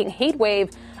record-breaking heat wave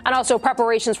and also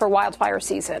preparations for wildfire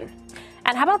season.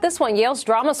 And how about this one? Yale's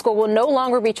drama school will no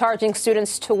longer be charging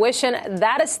students tuition.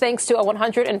 That is thanks to a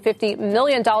 $150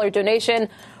 million donation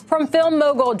from film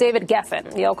mogul David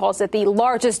Geffen. Yale calls it the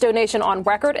largest donation on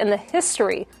record in the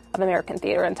history of American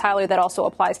theater. And Tyler, that also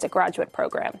applies to graduate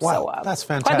programs. Wow, so, that's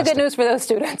fantastic. Quite the good news for those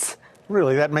students.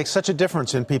 Really, that makes such a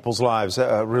difference in people's lives.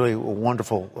 Really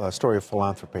wonderful story of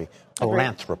philanthropy.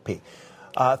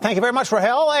 Thank you very much,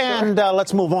 Rahel. And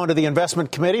let's move on to the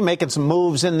investment committee, making some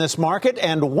moves in this market.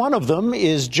 And one of them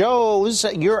is Joe's.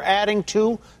 You're adding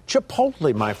to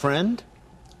Chipotle, my friend.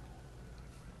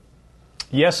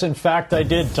 Yes, in fact, I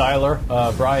did, Tyler.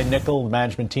 Brian Niccol, the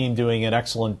management team, doing an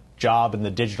excellent job in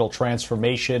the digital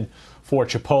transformation for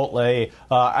Chipotle.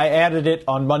 I added it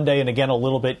on Monday and again a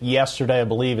little bit yesterday. I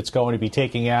believe it's going to be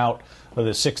taking out the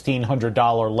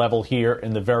 $1,600 level here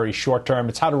in the very short term.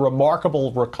 It's had a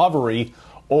remarkable recovery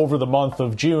over the month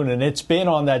of June, and it's been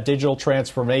on that digital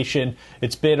transformation.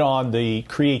 It's been on the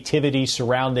creativity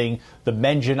surrounding the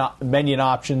menu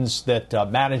options that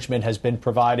management has been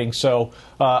providing. So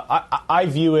I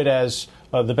view it as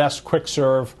the best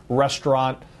quick-serve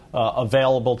restaurant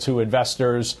available to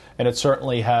investors, and it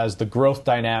certainly has the growth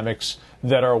dynamics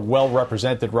that are well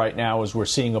represented right now as we're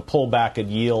seeing a pullback in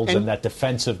yields and that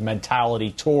defensive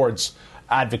mentality towards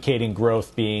advocating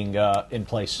growth being in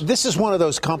place. This is one of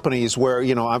those companies where,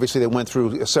 you know, obviously they went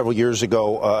through several years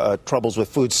ago troubles with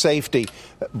food safety.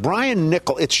 Brian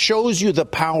Niccol, it shows you the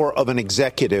power of an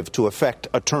executive to effect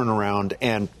a turnaround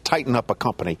and tighten up a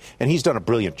company, and he's done a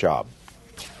brilliant job.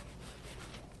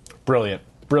 Brilliant,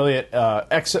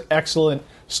 excellent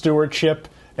stewardship,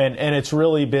 and it's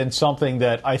really been something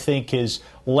that I think has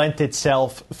lent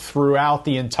itself throughout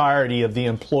the entirety of the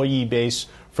employee base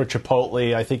for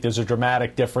Chipotle. I think there's a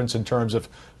dramatic difference in terms of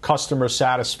customer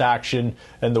satisfaction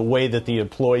and the way that the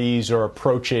employees are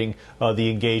approaching the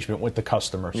engagement with the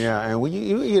customers. Yeah, and when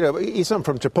you eat something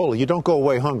from Chipotle, you don't go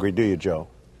away hungry, do you, Joe?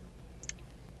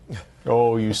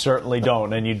 Oh, you certainly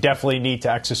don't, and you definitely need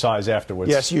to exercise afterwards.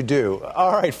 Yes, you do.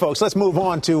 All right, folks, let's move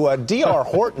on to D.R.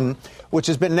 Horton, which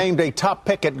has been named a top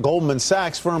pick at Goldman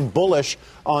Sachs, firm bullish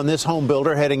on this home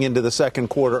builder heading into the second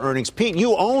quarter earnings. Pete,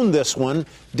 you own this one,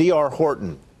 D.R.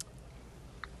 Horton.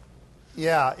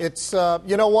 Yeah, it's,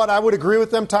 you know what, I would agree with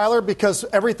them, Tyler, because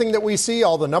everything that we see,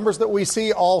 all the numbers that we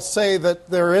see, all say that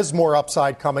there is more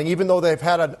upside coming, even though they've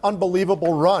had an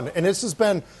unbelievable run. And this has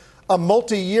been a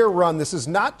multi-year run. This is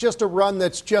not just a run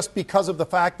that's just because of the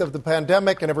fact of the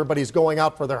pandemic and everybody's going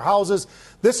out for their houses.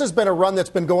 This has been a run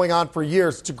that's been going on for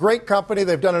years. It's a great company.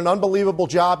 They've done an unbelievable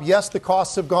job. Yes, the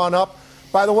costs have gone up.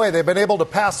 By the way, they've been able to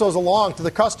pass those along to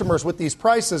the customers with these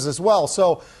prices as well.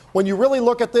 So when you really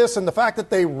look at this and the fact that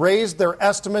they raised their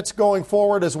estimates going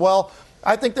forward as well,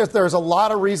 I think that there's a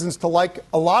lot of reasons to like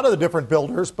a lot of the different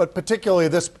builders, but particularly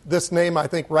this name, I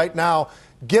think, right now,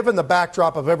 given the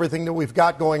backdrop of everything that we've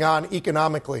got going on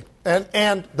economically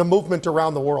and the movement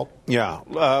around the world. Yeah.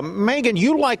 Megan,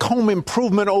 you like home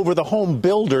improvement over the home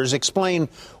builders. Explain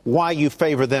why you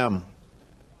favor them.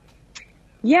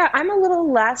 Yeah, I'm a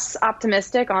little less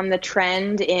optimistic on the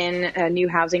trend in new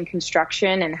housing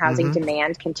construction and housing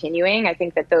demand continuing. I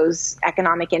think that those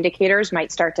economic indicators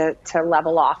might start to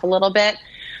level off a little bit.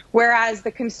 Whereas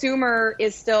the consumer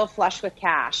is still flush with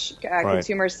cash.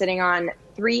 Consumers sitting on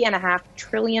 $3.5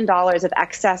 trillion of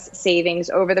excess savings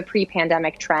over the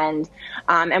pre-pandemic trend.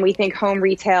 And we think home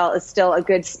retail is still a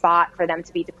good spot for them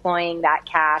to be deploying that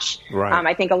cash. Right.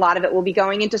 I think a lot of it will be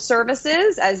going into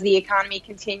services as the economy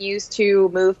continues to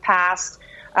move past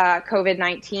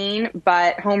COVID-19,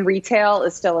 but home retail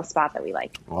is still a spot that we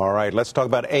like. All right, let's talk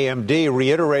about AMD.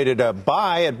 Reiterated a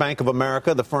buy at Bank of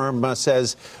America. The firm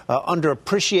says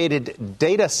underappreciated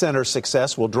data center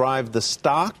success will drive the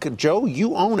stock. Joe,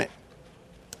 you own it.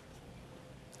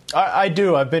 I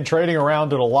do. I've been trading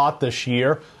around it a lot this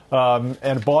year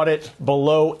and bought it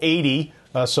below 80.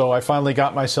 So I finally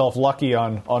got myself lucky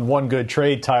on one good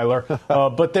trade, Tyler.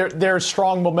 But there's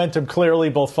strong momentum, clearly,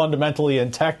 both fundamentally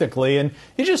and technically. And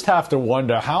you just have to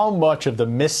wonder how much of the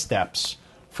missteps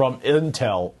from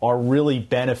Intel are really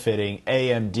benefiting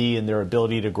AMD and their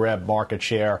ability to grab market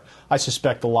share. I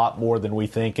suspect a lot more than we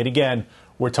think. And again,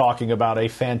 we're talking about a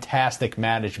fantastic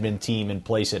management team in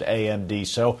place at AMD.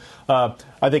 So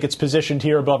I think it's positioned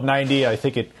here above 90. I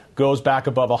think it goes back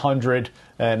above 100,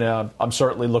 and I'm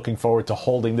certainly looking forward to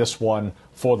holding this one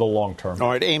for the long term. All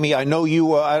right, Amy, I know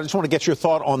you, I just want to get your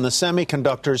thought on the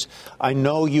semiconductors. I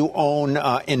know you own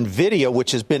NVIDIA,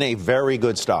 which has been a very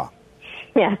good stock.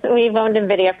 Yes, we've owned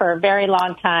NVIDIA for a very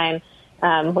long time.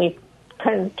 We've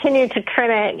continued to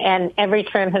trim it, and every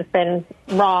trim has been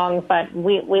wrong, but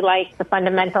we like the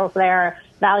fundamentals there.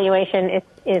 Valuation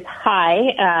is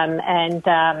high, and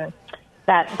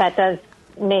that does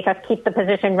make us keep the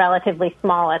position relatively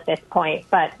small at this point.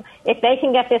 But if they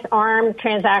can get this ARM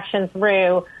transaction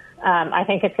through, I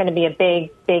think it's going to be a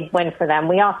big win for them.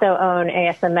 We also own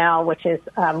ASML, which is,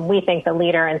 we think, the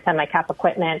leader in semi-cap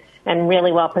equipment and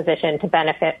really well positioned to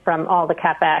benefit from all the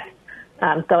CapEx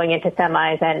going into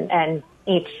semis and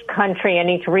each country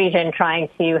and each region trying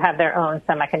to have their own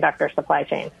semiconductor supply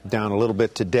chain. Down a little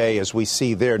bit today, as we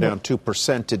see there, down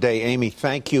 2% today. Amy,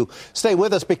 thank you. Stay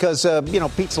with us because,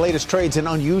 Pete's latest trades in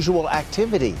unusual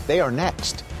activity. They are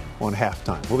next on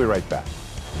Halftime. We'll be right back.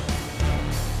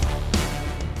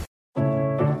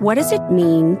 What does it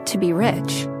mean to be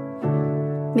rich?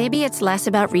 Maybe it's less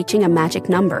about reaching a magic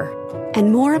number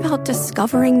and more about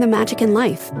discovering the magic in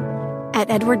life.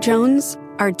 At Edward Jones,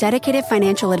 our dedicated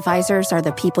financial advisors are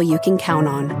the people you can count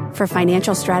on for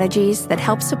financial strategies that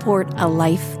help support a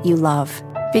life you love.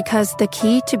 Because the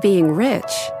key to being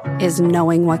rich is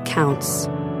knowing what counts.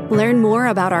 Learn more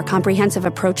about our comprehensive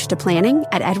approach to planning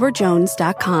at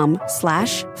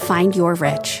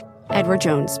edwardjones.com/findyourrich. Edward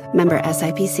Jones, member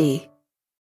SIPC.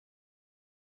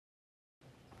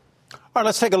 All right,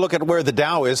 let's take a look at where the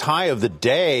Dow is. High of the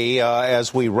day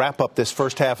as we wrap up this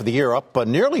first half of the year, up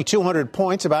nearly 200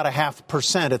 points, about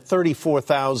 0.5% at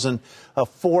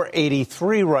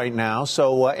 34,483 right now.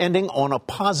 So ending on a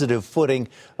positive footing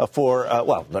we're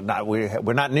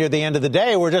not near the end of the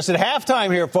day. We're just at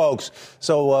halftime here, folks.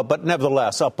 So, but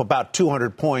nevertheless, up about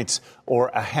 200 points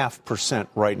or 0.5%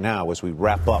 right now as we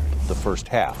wrap up the first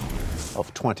half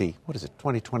of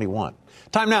 2021.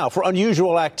 Time now for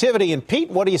unusual activity. And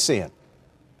Pete, what are you seeing?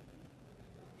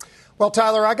 Well,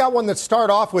 Tyler, I got one that start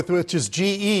off with, which is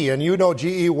GE, and you know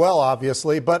GE well,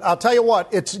 obviously. But I'll tell you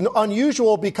what, it's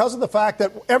unusual because of the fact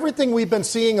that everything we've been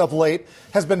seeing of late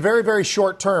has been very, very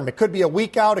short term. It could be a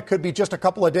week out, it could be just a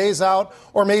couple of days out,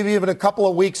 or maybe even a couple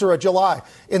of weeks or a July.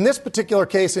 In this particular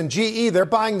case, in GE, they're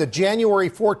buying the January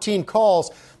 14 calls.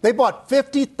 They bought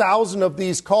 50,000 of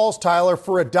these calls, Tyler,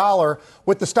 for $1,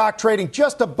 with the stock trading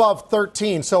just above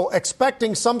 13. So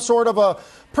expecting some sort of a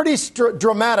pretty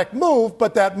dramatic move,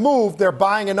 but that move, they're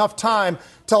buying enough time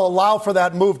to allow for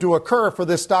that move to occur for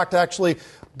this stock to actually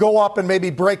go up and maybe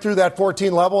break through that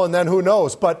 14 level, and then who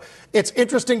knows. But it's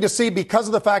interesting to see because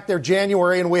of the fact they're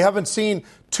January, and we haven't seen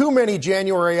too many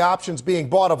January options being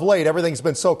bought of late. Everything's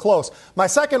been so close. My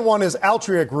second one is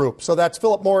Altria Group. So that's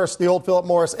Philip Morris, the old Philip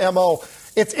Morris MO.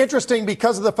 It's interesting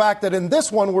because of the fact that in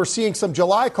this one, we're seeing some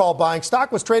July call buying.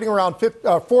 Stock was trading around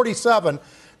 47.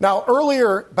 Now,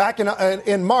 earlier, back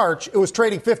in March, it was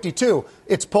trading 52.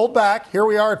 It's pulled back. Here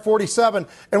we are at 47.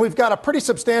 And we've got a pretty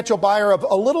substantial buyer of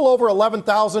a little over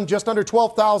 11,000, just under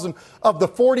 12,000 of the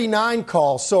 49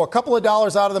 calls. So a couple of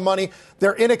dollars out of the money.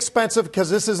 They're inexpensive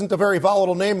because this isn't a very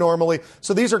volatile name normally.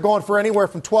 So these are going for anywhere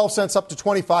from 12 cents up to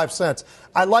 25 cents.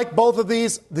 I like both of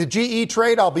these. The GE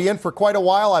trade, I'll be in for quite a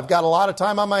while. I've got a lot of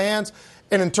time on my hands.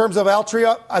 And in terms of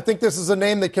Altria, I think this is a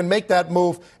name that can make that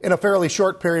move in a fairly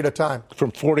short period of time.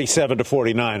 From 47 to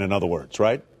 49, in other words,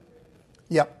 right?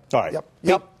 Yep. All right.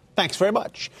 Yep. Thanks very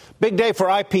much. Big day for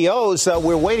IPOs.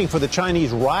 We're waiting for the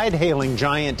Chinese ride-hailing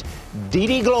giant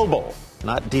Didi Global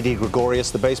not Didi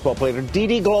Gregorius, the baseball player,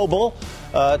 Didi Global,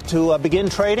 to begin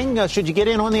trading. Should you get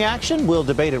in on the action? We'll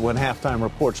debate it when Halftime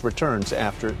Reports returns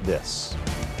after this.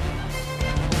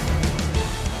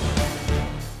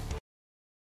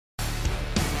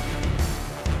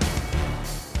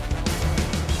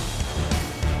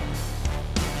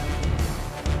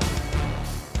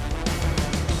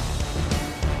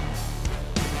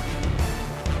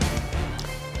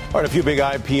 All right, a few big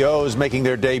IPOs making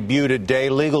their debut today.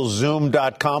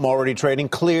 LegalZoom.com already trading.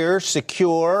 Clear,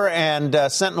 Secure, and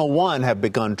SentinelOne have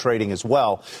begun trading as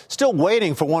well. Still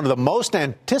waiting for one of the most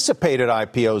anticipated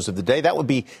IPOs of the day. That would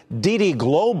be Didi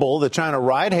Global, the China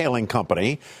ride-hailing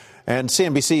company. And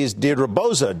CNBC's Deirdre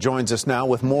Boza joins us now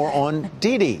with more on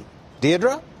Didi.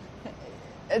 Deirdre?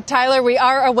 Tyler, we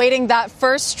are awaiting that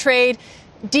first trade.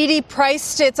 Didi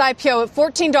priced its IPO at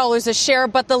 $14 a share,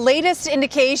 but the latest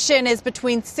indication is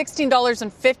between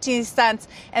 $16.50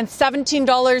 and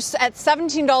 $17. At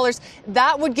 $17,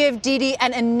 that would give Didi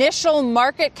an initial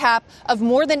market cap of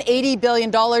more than $80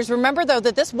 billion. Remember, though,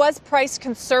 that this was priced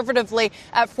conservatively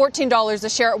at $14 a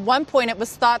share. At one point, it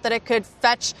was thought that it could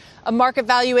fetch a market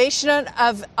valuation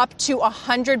of up to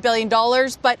 $100 billion,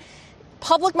 but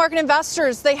public market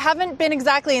investors, they haven't been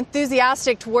exactly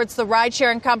enthusiastic towards the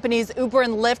ride-sharing companies. Uber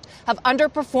and Lyft have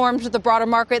underperformed the broader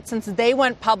market since they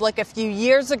went public a few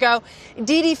years ago.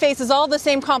 Didi faces all the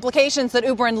same complications that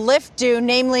Uber and Lyft do,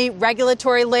 namely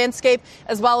regulatory landscape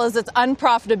as well as its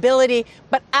unprofitability.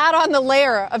 But add on the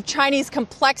layer of Chinese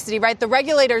complexity, right? The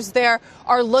regulators there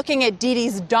are looking at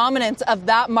Didi's dominance of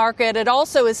that market. It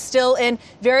also is still in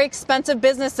very expensive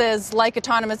businesses like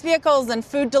autonomous vehicles and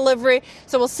food delivery.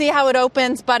 So we'll see how it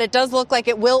opens, but it does look like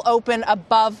it will open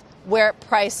above where it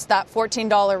priced, that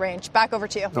 $14 range. Back over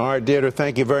to you. All right, Deirdre,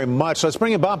 thank you very much. Let's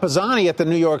bring in Bob Pisani at the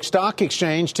New York Stock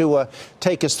Exchange to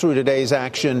take us through today's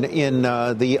action in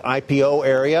the IPO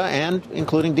area and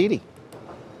including Didi.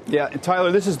 Yeah,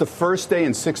 Tyler, this is the first day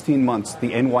in 16 months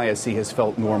the NYSE has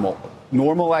felt normal.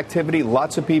 Normal activity,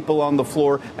 lots of people on the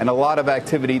floor, and a lot of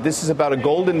activity. This is about a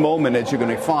golden moment, as you're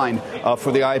going to find,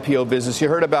 for the IPO business. You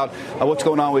heard about what's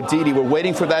going on with Didi. We're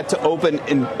waiting for that to open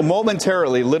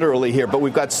momentarily, literally here. But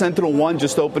we've got SentinelOne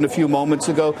just opened a few moments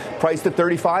ago, priced at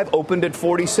 35, opened at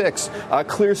 46.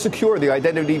 Clear Secure, the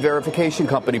identity verification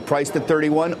company, priced at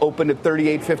 31, opened at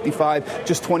 38.55,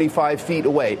 just 25 feet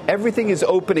away. Everything is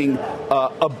opening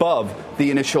above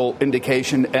the initial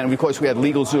indication. And, of course, we had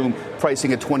LegalZoom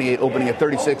pricing at 28, opening at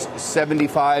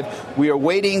 36.75. We are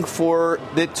waiting for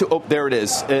it to open. There it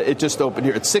is. It just opened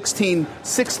here. It's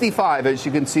 16.65, as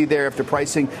you can see there, after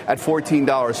pricing at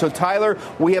 $14. So, Tyler,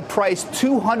 we have priced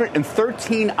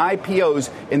 213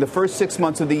 IPOs in the first 6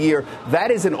 months of the year.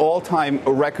 That is an all-time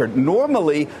record.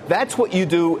 Normally, that's what you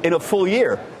do in a full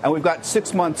year. And we've got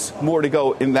 6 months more to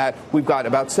go in that. We've got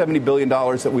about $70 billion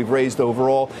that we've raised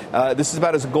overall. This is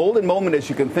about as golden moment as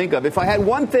you can think of. If I had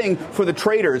one thing for the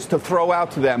traders to throw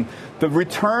out to them, the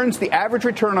returns, the average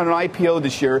return on an IPO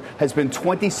this year has been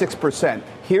 26%.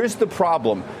 Here's the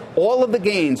problem. All of the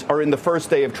gains are in the first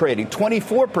day of trading.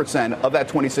 24% of that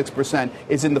 26%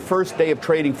 is in the first day of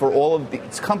trading for all of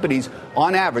these companies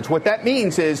on average. What that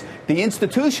means is the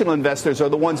institutional investors are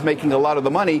the ones making a lot of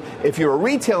the money. If you're a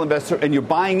retail investor and you're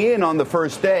buying in on the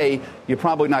first day, you're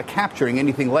probably not capturing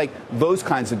anything like those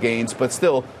kinds of gains. But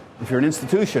still, if you're an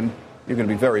institution, you're going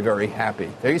to be very, very happy.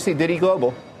 There you see Didi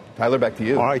Global. Tyler, back to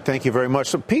you. All right, thank you very much.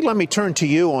 So, Pete, let me turn to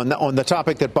you on the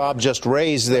topic that Bob just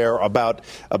raised there about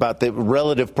the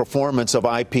relative performance of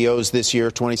IPOs this year,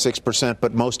 26%,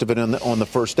 but most of it on the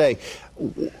first day.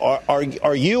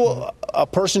 Are you a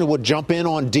person who would jump in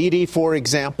on Didi, for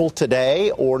example, today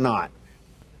or not?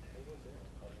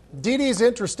 Didi is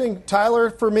interesting, Tyler,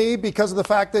 for me, because of the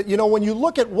fact that, when you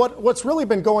look at what's really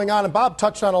been going on, and Bob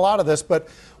touched on a lot of this, but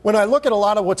when I look at a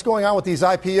lot of what's going on with these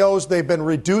IPOs, they've been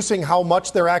reducing how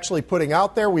much they're actually putting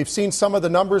out there. We've seen some of the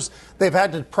numbers. They've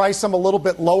had to price them a little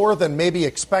bit lower than maybe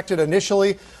expected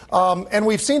initially. And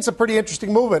we've seen some pretty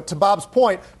interesting movement. To Bob's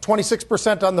point,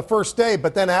 26% on the first day.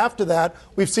 But then after that,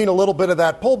 we've seen a little bit of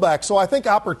that pullback. So I think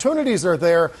opportunities are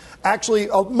there. Actually,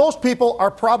 most people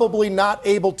are probably not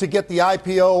able to get the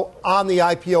IPO on the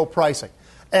IPO pricing.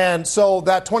 And so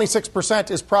that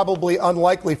 26% is probably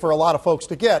unlikely for a lot of folks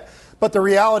to get. But the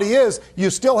reality is you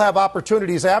still have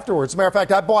opportunities afterwards. As a matter of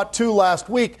fact, I bought 2 last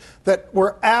week that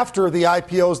were after the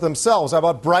IPOs themselves. I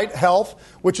bought Bright Health,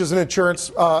 which is an insurance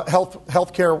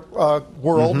healthcare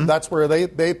world. Mm-hmm. That's where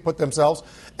they put themselves.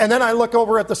 And then I look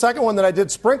over at the second one that I did,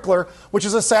 Sprinkler, which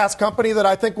is a SaaS company that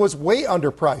I think was way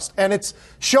underpriced. And it's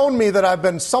shown me that I've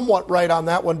been somewhat right on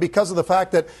that one because of the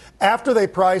fact that after they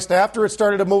priced, after it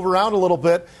started to move around a little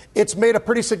bit, it's made a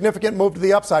pretty significant move to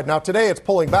the upside. Now, today it's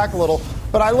pulling back a little,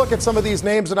 but I look at some of these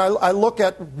names and I look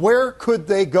at where could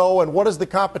they go and what does the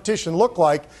competition look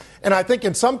like. And I think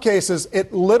in some cases,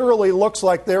 it literally looks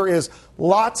like there is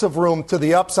lots of room to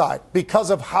the upside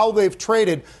because of how they've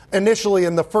traded initially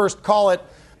in the first, call it,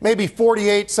 maybe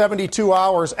 48, 72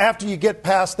 hours after you get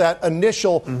past that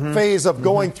initial phase of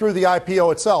going through the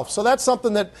IPO itself. So that's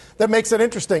something that makes it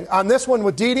interesting. On this one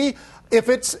with Didi, if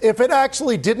it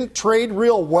actually didn't trade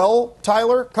real well,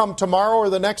 Tyler, come tomorrow or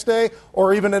the next day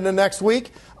or even in the next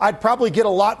week, I'd probably get a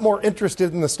lot more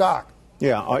interested in the stock.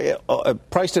 Yeah,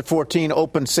 priced at 14,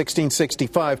 open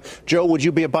 16.65. Joe, would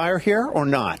you be a buyer here or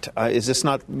not? Is this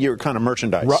not your kind of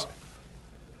merchandise?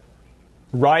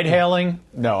 Ride hailing?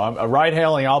 No, ride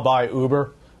hailing. I'll buy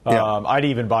Uber. Yeah. I'd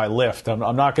even buy Lyft.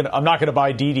 I'm not going to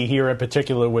buy Didi here in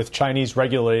particular with Chinese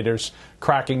regulators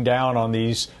cracking down on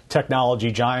these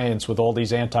technology giants with all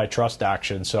these antitrust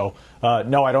actions. So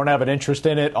no, I don't have an interest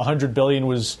in it. $100 billion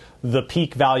was the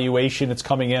peak valuation. It's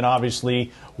coming in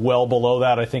obviously well below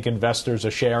that. I think investors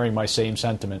are sharing my same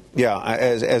sentiment. Yeah,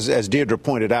 as Deirdre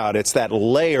pointed out, it's that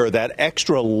layer, that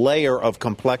extra layer of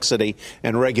complexity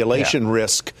and regulation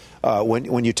risk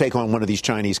when you take on one of these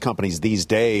Chinese companies these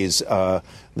days, the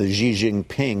Xi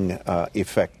Jinping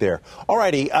effect there. All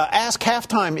righty, Ask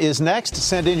Halftime is next.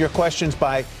 Send in your questions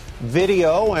by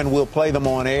video, and we'll play them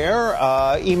on air.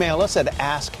 Email us at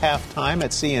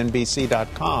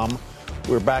askhalftime@cnbc.com.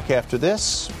 We're back after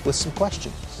this with some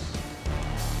questions.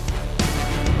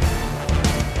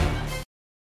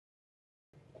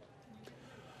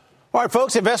 All right,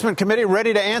 folks, Investment Committee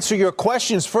ready to answer your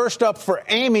questions. First up for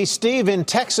Amy, Steve in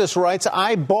Texas writes,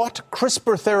 I bought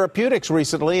CRISPR Therapeutics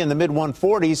recently in the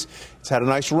mid-140s. It's had a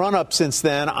nice run-up since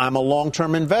then. I'm a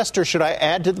long-term investor. Should I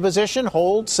add to the position,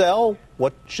 hold, sell?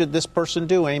 What should this person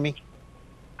do, Amy?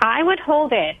 I would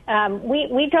hold it.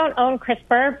 We don't own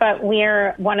CRISPR, but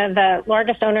we're one of the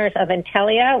largest owners of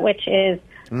Intellia, which is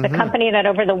the company that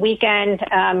over the weekend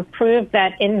proved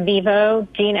that in vivo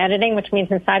gene editing, which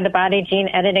means inside the body gene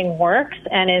editing, works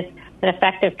and is an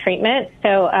effective treatment.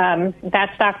 So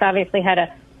that stock's obviously had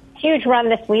a huge run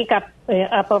this week, up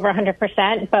over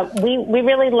 100%. But we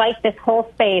really like this whole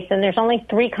space, and there's only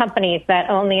 3 companies that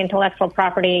own the intellectual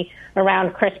property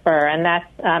around CRISPR, and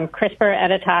that's CRISPR,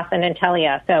 Editas, and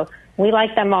Intellia. So we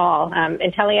like them all.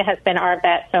 Intellia has been our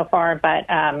bet so far, but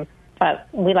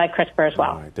we like CRISPR as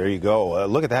well. All right, there you go.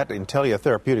 Look at that. Intellia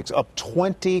Therapeutics up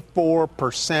 24%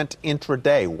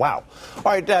 intraday. Wow. All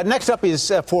right, next up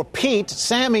is for Pete.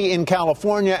 Sammy in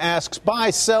California asks,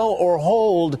 buy, sell, or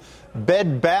hold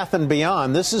Bed Bath &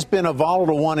 Beyond. This has been a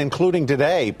volatile one, including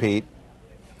today, Pete.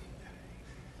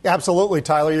 Absolutely,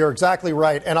 Tyler. You're exactly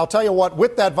right. And I'll tell you what,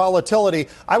 with that volatility,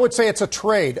 I would say it's a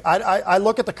trade. I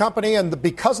look at the company, and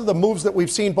because of the moves that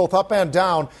we've seen both up and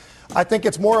down, I think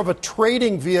it's more of a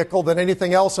trading vehicle than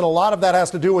anything else, and a lot of that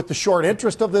has to do with the short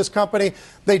interest of this company.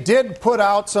 They did put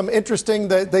out some interesting,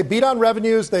 they beat on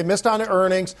revenues, they missed on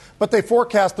earnings, but they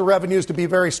forecast the revenues to be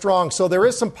very strong. So there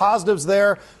is some positives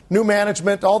there, new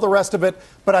management, all the rest of it.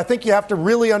 But I think you have to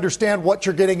really understand what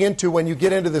you're getting into when you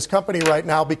get into this company right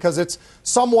now, because it's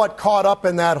somewhat caught up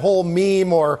in that whole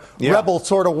meme or rebel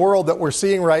sort of world that we're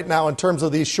seeing right now in terms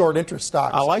of these short interest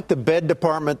stocks. I like the bed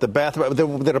department, the bath.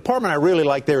 The department I really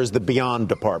like there is the Beyond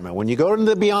department. When you go into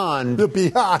the Beyond,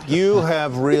 you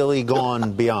have really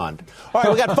gone beyond. All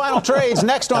right, we got final trades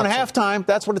next on Halftime.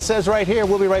 That's what it says right here.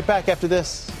 We'll be right back after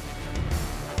this.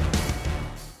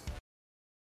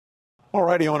 All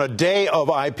righty, on a day of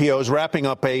IPOs, wrapping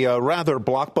up a rather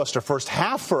blockbuster first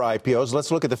half for IPOs.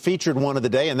 Let's look at the featured one of the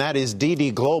day, and that is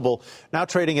DD Global. Now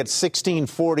trading at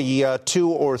 $16.42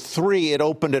 or 3. It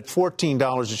opened at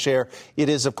 $14 a share. It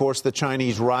is, of course, the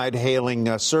Chinese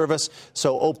ride-hailing service,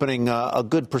 so opening a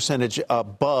good percentage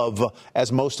above,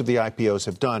 as most of the IPOs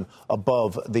have done,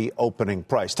 above the opening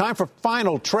price. Time for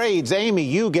final trades. Amy,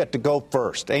 you get to go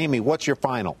first. Amy, what's your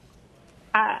final?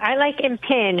 I like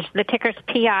Impinj. The ticker's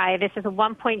PI. This is a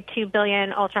 $1.2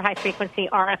 billion ultra-high-frequency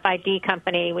RFID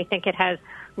company. We think it has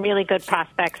really good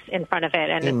prospects in front of it,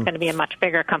 and it's going to be a much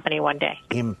bigger company one day.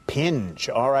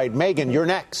 Impinj. All right, Megan, you're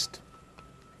next.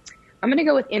 I'm going to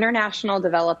go with international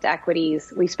developed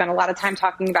equities. We spent a lot of time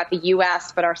talking about the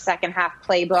U.S., but our second half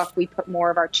playbook, we put more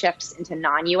of our chips into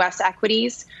non-U.S.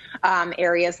 equities.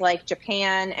 Areas like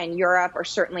Japan and Europe are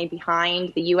certainly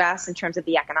behind the U.S. in terms of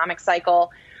the economic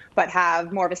cycle, but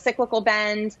have more of a cyclical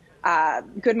bend,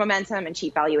 good momentum, and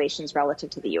cheap valuations relative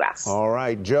to the U.S. All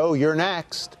right, Joe, you're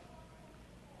next.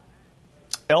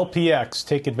 LPX,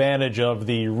 take advantage of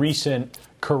the recent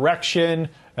correction.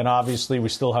 And obviously, we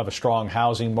still have a strong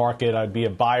housing market. I'd be a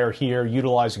buyer here,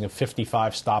 utilizing a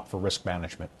 55 stop for risk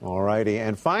management. All righty.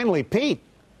 And finally, Pete.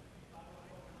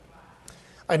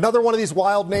 Another one of these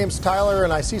wild names, Tyler,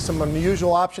 and I see some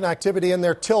unusual option activity in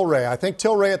there, Tilray. I think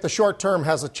Tilray at the short term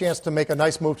has a chance to make a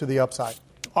nice move to the upside.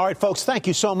 All right, folks, thank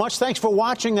you so much. Thanks for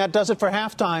watching. That does it for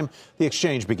Halftime. The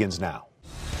exchange begins now.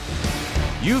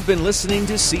 You've been listening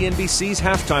to CNBC's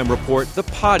Halftime Report, the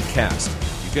podcast.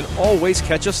 You can always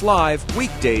catch us live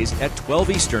weekdays at 12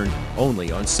 Eastern, only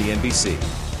on CNBC.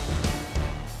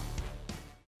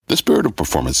 The spirit of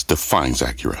performance defines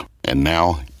Acura, and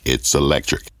now it's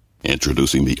electric.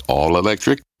 Introducing the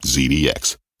all-electric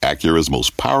ZDX, Acura's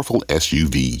most powerful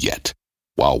SUV yet.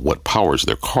 While what powers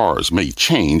their cars may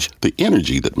change, the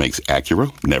energy that makes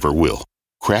Acura never will.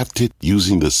 Crafted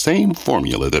using the same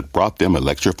formula that brought them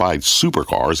electrified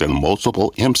supercars and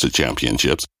multiple IMSA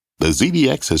championships, the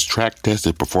ZDX has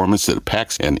track-tested performance that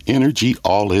packs an energy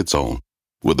all its own.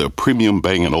 With a premium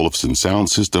Bang & Olufsen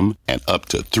sound system and up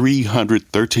to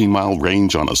 313-mile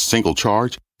range on a single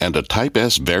charge, and a Type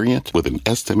S variant with an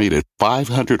estimated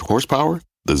 500 horsepower,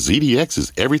 the ZDX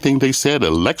is everything they said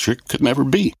electric could never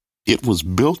be. It was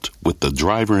built with the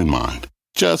driver in mind,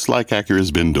 just like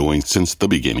Acura's been doing since the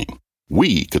beginning.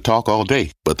 We could talk all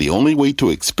day, but the only way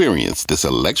to experience this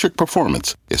electric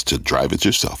performance is to drive it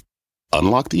yourself.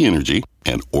 Unlock the energy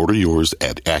and order yours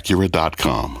at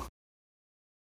Acura.com.